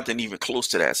fought nothing even close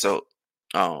to that. So,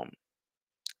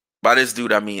 by this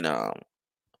dude, I mean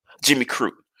Jimmy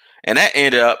Crute, and that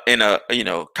ended up in a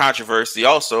controversy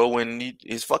also when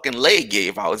his fucking leg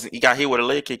gave out. He got hit with a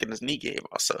leg kick and his knee gave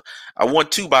out. So I won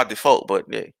 2 by default, but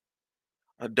yeah,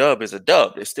 a dub is a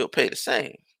dub. They still pay the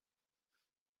same.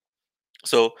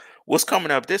 So what's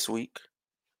coming up this week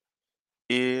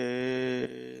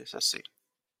is, let's see.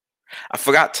 I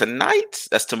forgot tonight.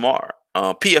 That's tomorrow.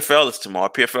 PFL is tomorrow.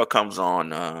 PFL comes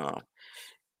on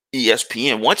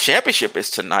ESPN. One championship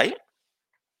is tonight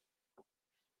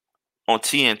on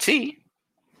TNT.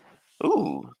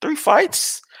 Ooh, 3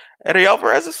 fights. Eddie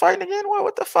Alvarez is fighting again.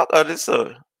 What the fuck? Are they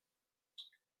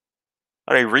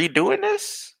redoing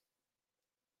this?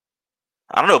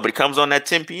 I don't know, but it comes on at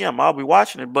 10 p.m. I'll be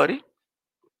watching it, buddy.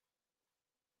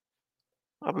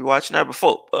 I'll be watching that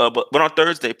before. But on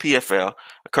Thursday, PFL,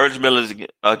 Curtis Miller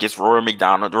against Rory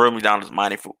McDonald. Rory McDonald is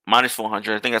minus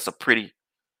 400. I think that's a pretty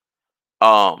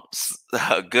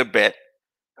good bet.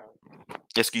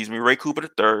 Excuse me, Ray Cooper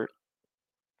III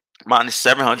minus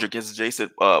 700 against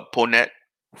Jason Ponette.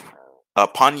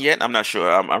 Ponette, I'm not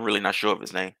sure. I'm really not sure of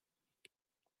his name.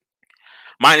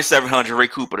 Minus 700, Ray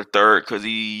Cooper III, because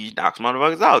he knocks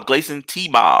motherfuckers out. Gleison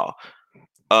Tibau,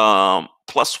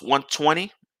 plus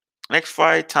 120. Next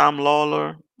fight, Tom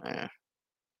Lawler.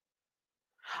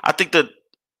 I think the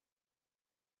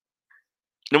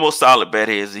most solid bet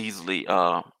here is easily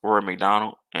Rory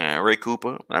McDonald and Ray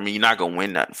Cooper. I mean, you're not gonna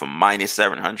win nothing from minus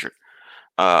 700.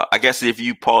 I guess if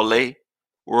you parlay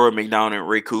Rory McDonald and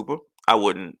Ray Cooper, I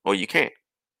wouldn't, or you can't.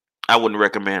 I wouldn't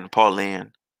recommend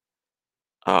parlaying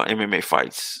MMA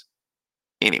fights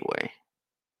anyway.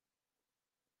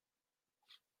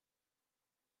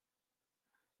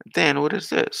 Then what is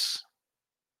this?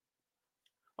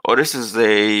 Oh, this is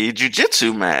a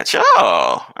jiu-jitsu match.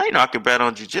 Oh, I know I could bet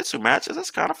on jiu-jitsu matches.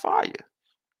 That's kind of fire.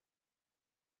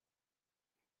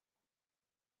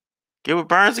 Gilbert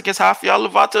Burns against Rafael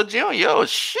Lovato Jr. Oh,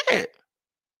 shit.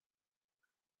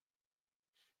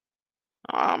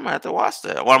 Oh, I'm going to have to watch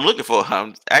that. What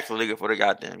I'm actually looking for the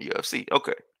goddamn UFC.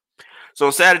 Okay.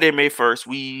 So Saturday, May 1st,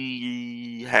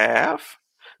 we have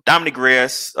Dominic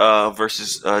Reyes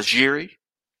versus Jiri.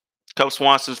 Cub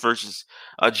Swanson's versus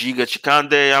Giga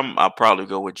Chikande. I'll probably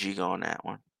go with Giga on that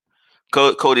one.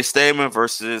 Cody Stamen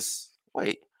versus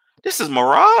this is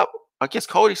Marab against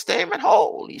Cody Stamen.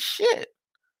 Holy shit,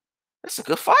 that's a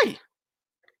good fight.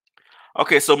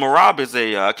 Okay, so Marab is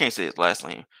I can't say his last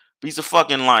name. But he's a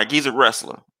fucking he's a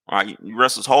wrestler. Right, he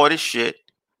wrestles hard as shit,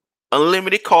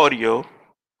 unlimited cardio,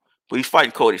 but he's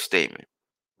fighting Cody Stamen.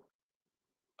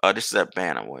 This is that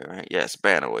bantamweight, right? Yes,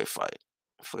 bantamweight fight.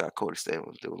 I forgot Cody Stamen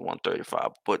was doing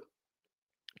 135, but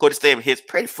Cody Stamen hits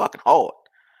pretty fucking hard.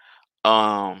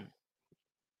 I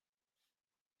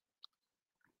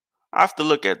have to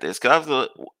look at this because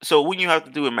so when you have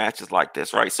to do in matches like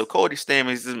this, right? So Cody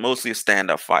Stamen is mostly a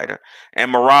stand-up fighter,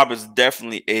 and Marab is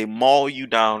definitely a maul you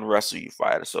down, wrestle you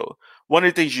fighter. So one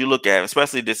of the things you look at,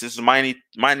 especially this is minus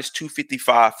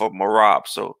 255 for Marab.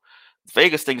 So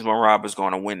Vegas thinks Marab is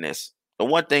going to win this. The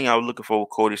one thing I was looking for with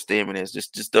Cody Stamen is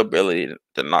just the ability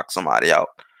to knock somebody out.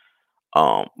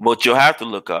 What you'll have to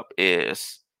look up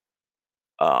is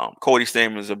Cody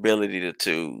Stamen's ability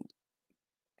to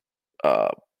uh,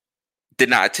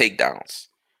 deny takedowns.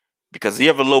 Because he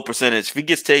have a low percentage. If he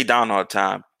gets taken down all the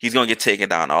time, he's gonna get taken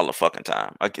down all the fucking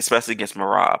time. Like especially against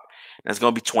Marab. And it's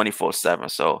gonna be 24/7.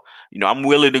 So, I'm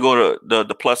willing to go to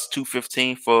the plus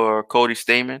 215 for Cody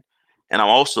Stamen. And I'm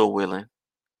also willing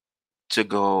to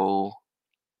go.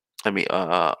 Let me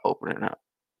open it up.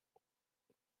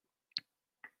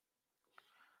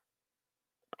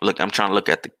 Look, I'm trying to look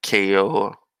at the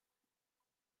KO.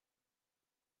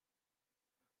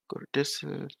 Go to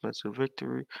distance, that's a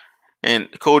victory. And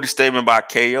Cody Stamen by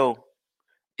KO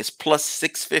is plus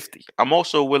 650. I'm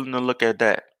also willing to look at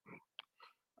that.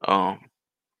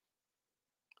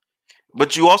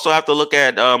 But you also have to look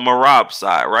at Marab's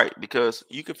side, right? Because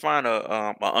you can find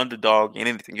an underdog in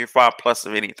anything. You can find plus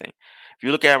of anything. If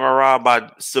you look at Marab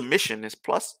by submission, it's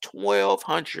plus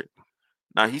 1200.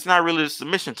 Now he's not really the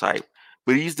submission type,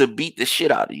 but he's the beat the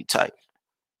shit out of you type.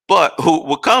 But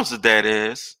what comes with that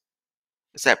is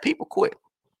that people quit,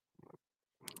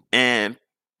 and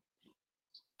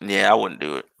yeah, I wouldn't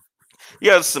do it. He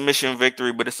has a submission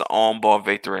victory, but it's an armbar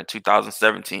victory in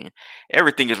 2017.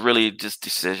 Everything is really just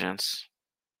decisions.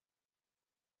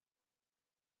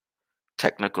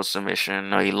 Technical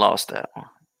submission. No, he lost that one.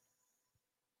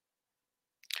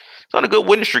 He's on a good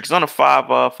winning streak. He's on a five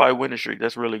winning streak.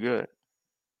 That's really good.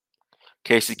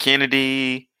 Casey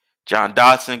Kennedy, John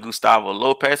Dodson, Gustavo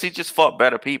Lopez. He just fought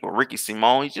better people. Ricky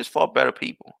Simone. He just fought better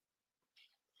people.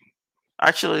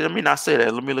 Actually, let me not say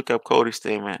that. Let me look up Cody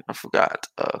Stamen. I forgot.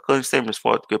 Cody Stamen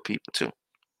fought good people too.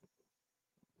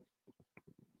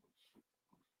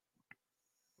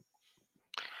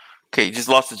 Okay, he just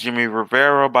lost to Jimmy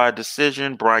Rivera by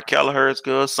decision. Brian Kelleher is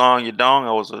good. Song Yadong,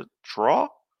 that was a draw.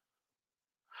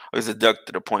 Or he's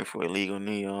deducted a point for illegal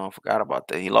knee. I forgot about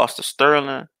that. He lost to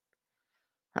Sterling.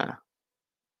 Huh.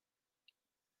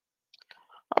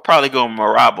 I'll probably go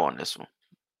Marab on this one.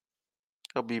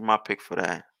 He'll be my pick for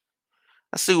that.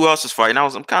 Let's see who else is fighting.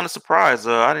 I'm kind of surprised.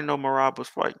 I didn't know Marab was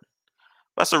fighting.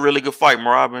 That's a really good fight.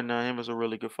 Marab and him is a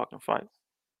really good fucking fight.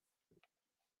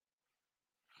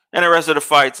 And the rest of the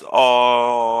fights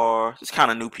are just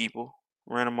kind of new people.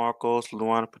 Random Marcos,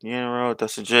 Luana Pinheiro,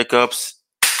 Dustin Jacobs.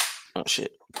 Oh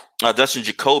shit. Dustin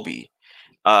Jacoby.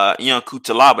 Ian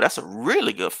Kutalaba. That's a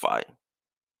really good fight.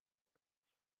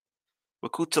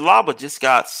 But Kutalaba just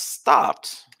got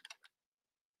stopped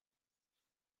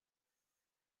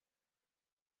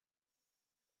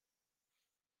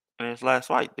in his last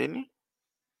fight, didn't he?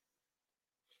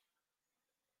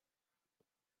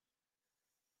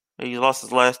 He lost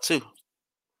his last two.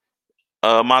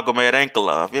 Magomed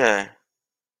Ankalaev, yeah.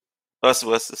 That's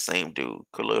the same dude.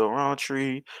 Khalil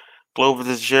Roundtree, Glover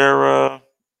Teixeira.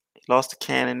 He lost to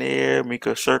Cannoneer,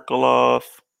 Mika Shirkulov.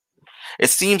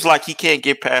 It seems like he can't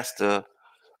get past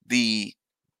the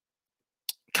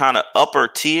kind of upper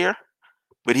tier,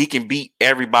 but he can beat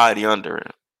everybody under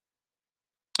it.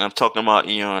 I'm talking about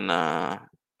Ian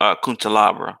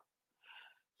Kuntalabra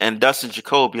and Dustin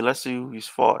Jacoby. Let's see who he's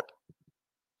fought.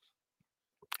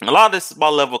 A lot of this is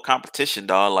about level of competition,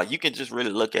 dog. Like you can just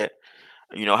really look at,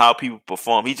 how people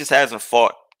perform. He just hasn't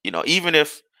fought, even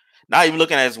if not even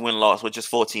looking at his win loss, which is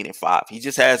 14-5. He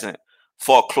just hasn't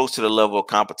fought close to the level of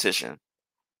competition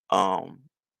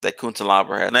that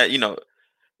Kuntalabra has. And that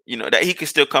that he can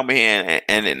still come in here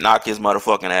and knock his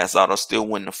motherfucking ass out or still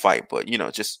win the fight. But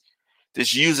just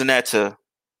using that to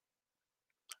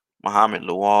Muhammad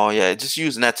Lawal, yeah, just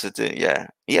using that to yeah,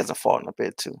 he hasn't fought in a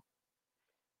bit too.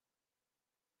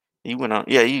 He went on,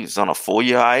 yeah, he was on a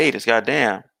 4-year hiatus.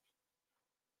 Goddamn.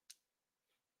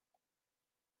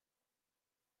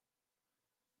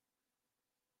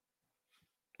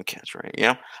 Catch rate.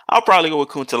 Yeah, I'll probably go with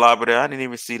Kuntalaba there. I didn't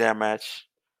even see that match.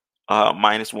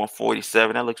 Minus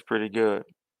 147. That looks pretty good.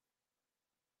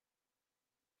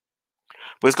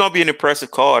 But it's gonna be an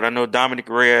impressive card. I know Dominic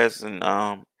Reyes and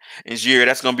Jiri.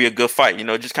 That's gonna be a good fight.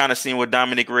 Just kind of seeing what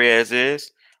Dominic Reyes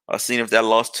is. Seeing if that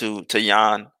loss to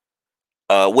Jan,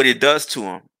 what it does to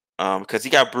him. Because he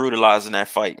got brutalized in that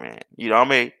fight, man.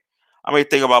 I may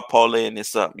think about parlaying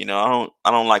this up. I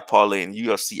don't like parlaying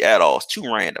UFC at all. It's too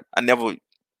random. I never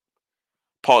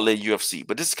parlay UFC,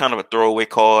 but this is kind of a throwaway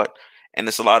card, and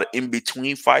it's a lot of in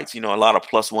between fights. A lot of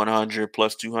plus 100,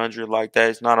 plus 200 like that.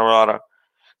 It's not a lot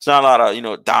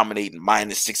of dominating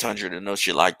minus 600 and no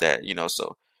shit like that.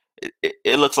 So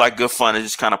it looks like good fun to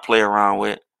just kind of play around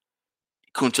with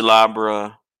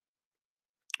Kuntalabra,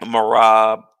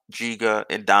 Marab, Giga,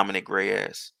 and Dominic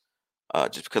Reyes.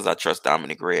 Just because I trust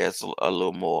Dominic Reyes a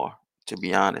little more, to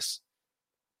be honest,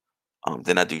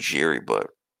 than I do Jiri. But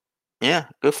yeah,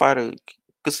 good fighter,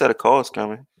 good set of cards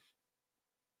coming.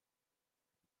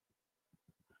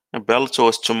 And Bellator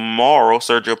is tomorrow.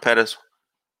 Sergio Pettis.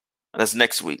 That's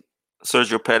next week.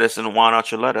 Sergio Pettis and Juan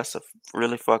Archuleta. That's a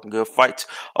really fucking good fight.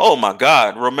 Oh my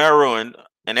God, Romero and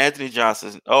Anthony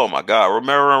Johnson. Oh my God,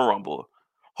 Romero and Rumble.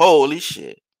 Holy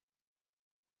shit.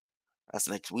 That's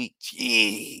next week.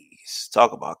 Jeez,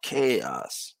 talk about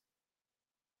chaos.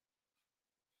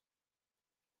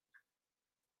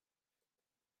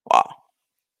 Wow.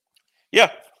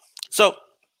 Yeah. So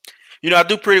I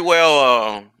do pretty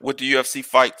well with the UFC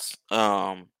fights.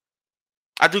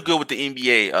 I do good with the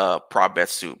NBA prop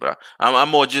bets too, but I'm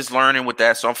more just learning with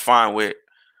that, so I'm fine with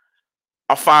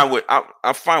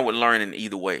learning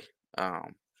either way.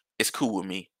 It's cool with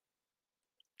me.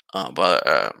 But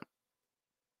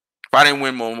if I didn't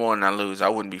win more than I lose, I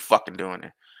wouldn't be fucking doing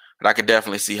it. But I could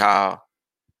definitely see how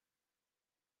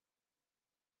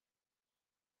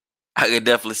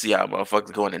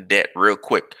motherfuckers go into debt real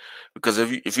quick. Because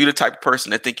if you're the type of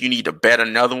person that think you need to bet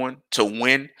another one to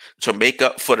win to make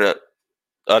up for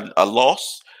a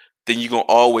loss, then you're gonna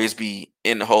always be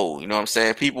in the hole. You know what I'm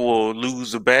saying? People will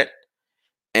lose a bet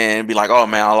and be like, "Oh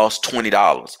man, I lost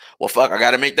 $20. Well, fuck, I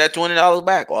got to make that $20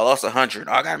 back. Or I lost 100.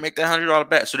 I got to make that $100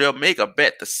 back." So they'll make a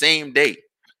bet the same day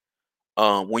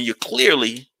when you're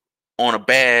clearly on a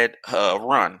bad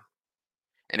run,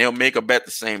 and they'll make a bet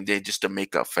the same day just to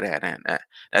make up for that. And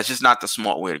that's just not the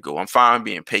smart way to go. I'm fine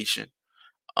being patient.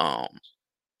 Um,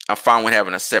 I'm fine with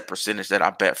having a set percentage that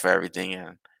I bet for everything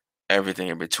and everything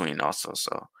in between also.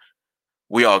 So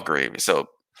we all gravy. So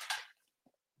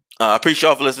I appreciate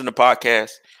y'all for listening to the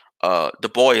podcast. The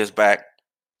boy is back,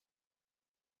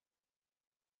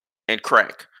 and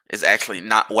crack is actually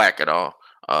not whack at all.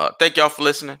 Thank y'all for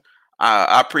listening.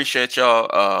 I appreciate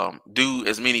y'all. Do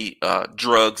as many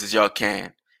drugs as y'all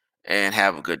can, and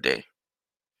have a good day.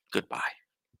 Goodbye.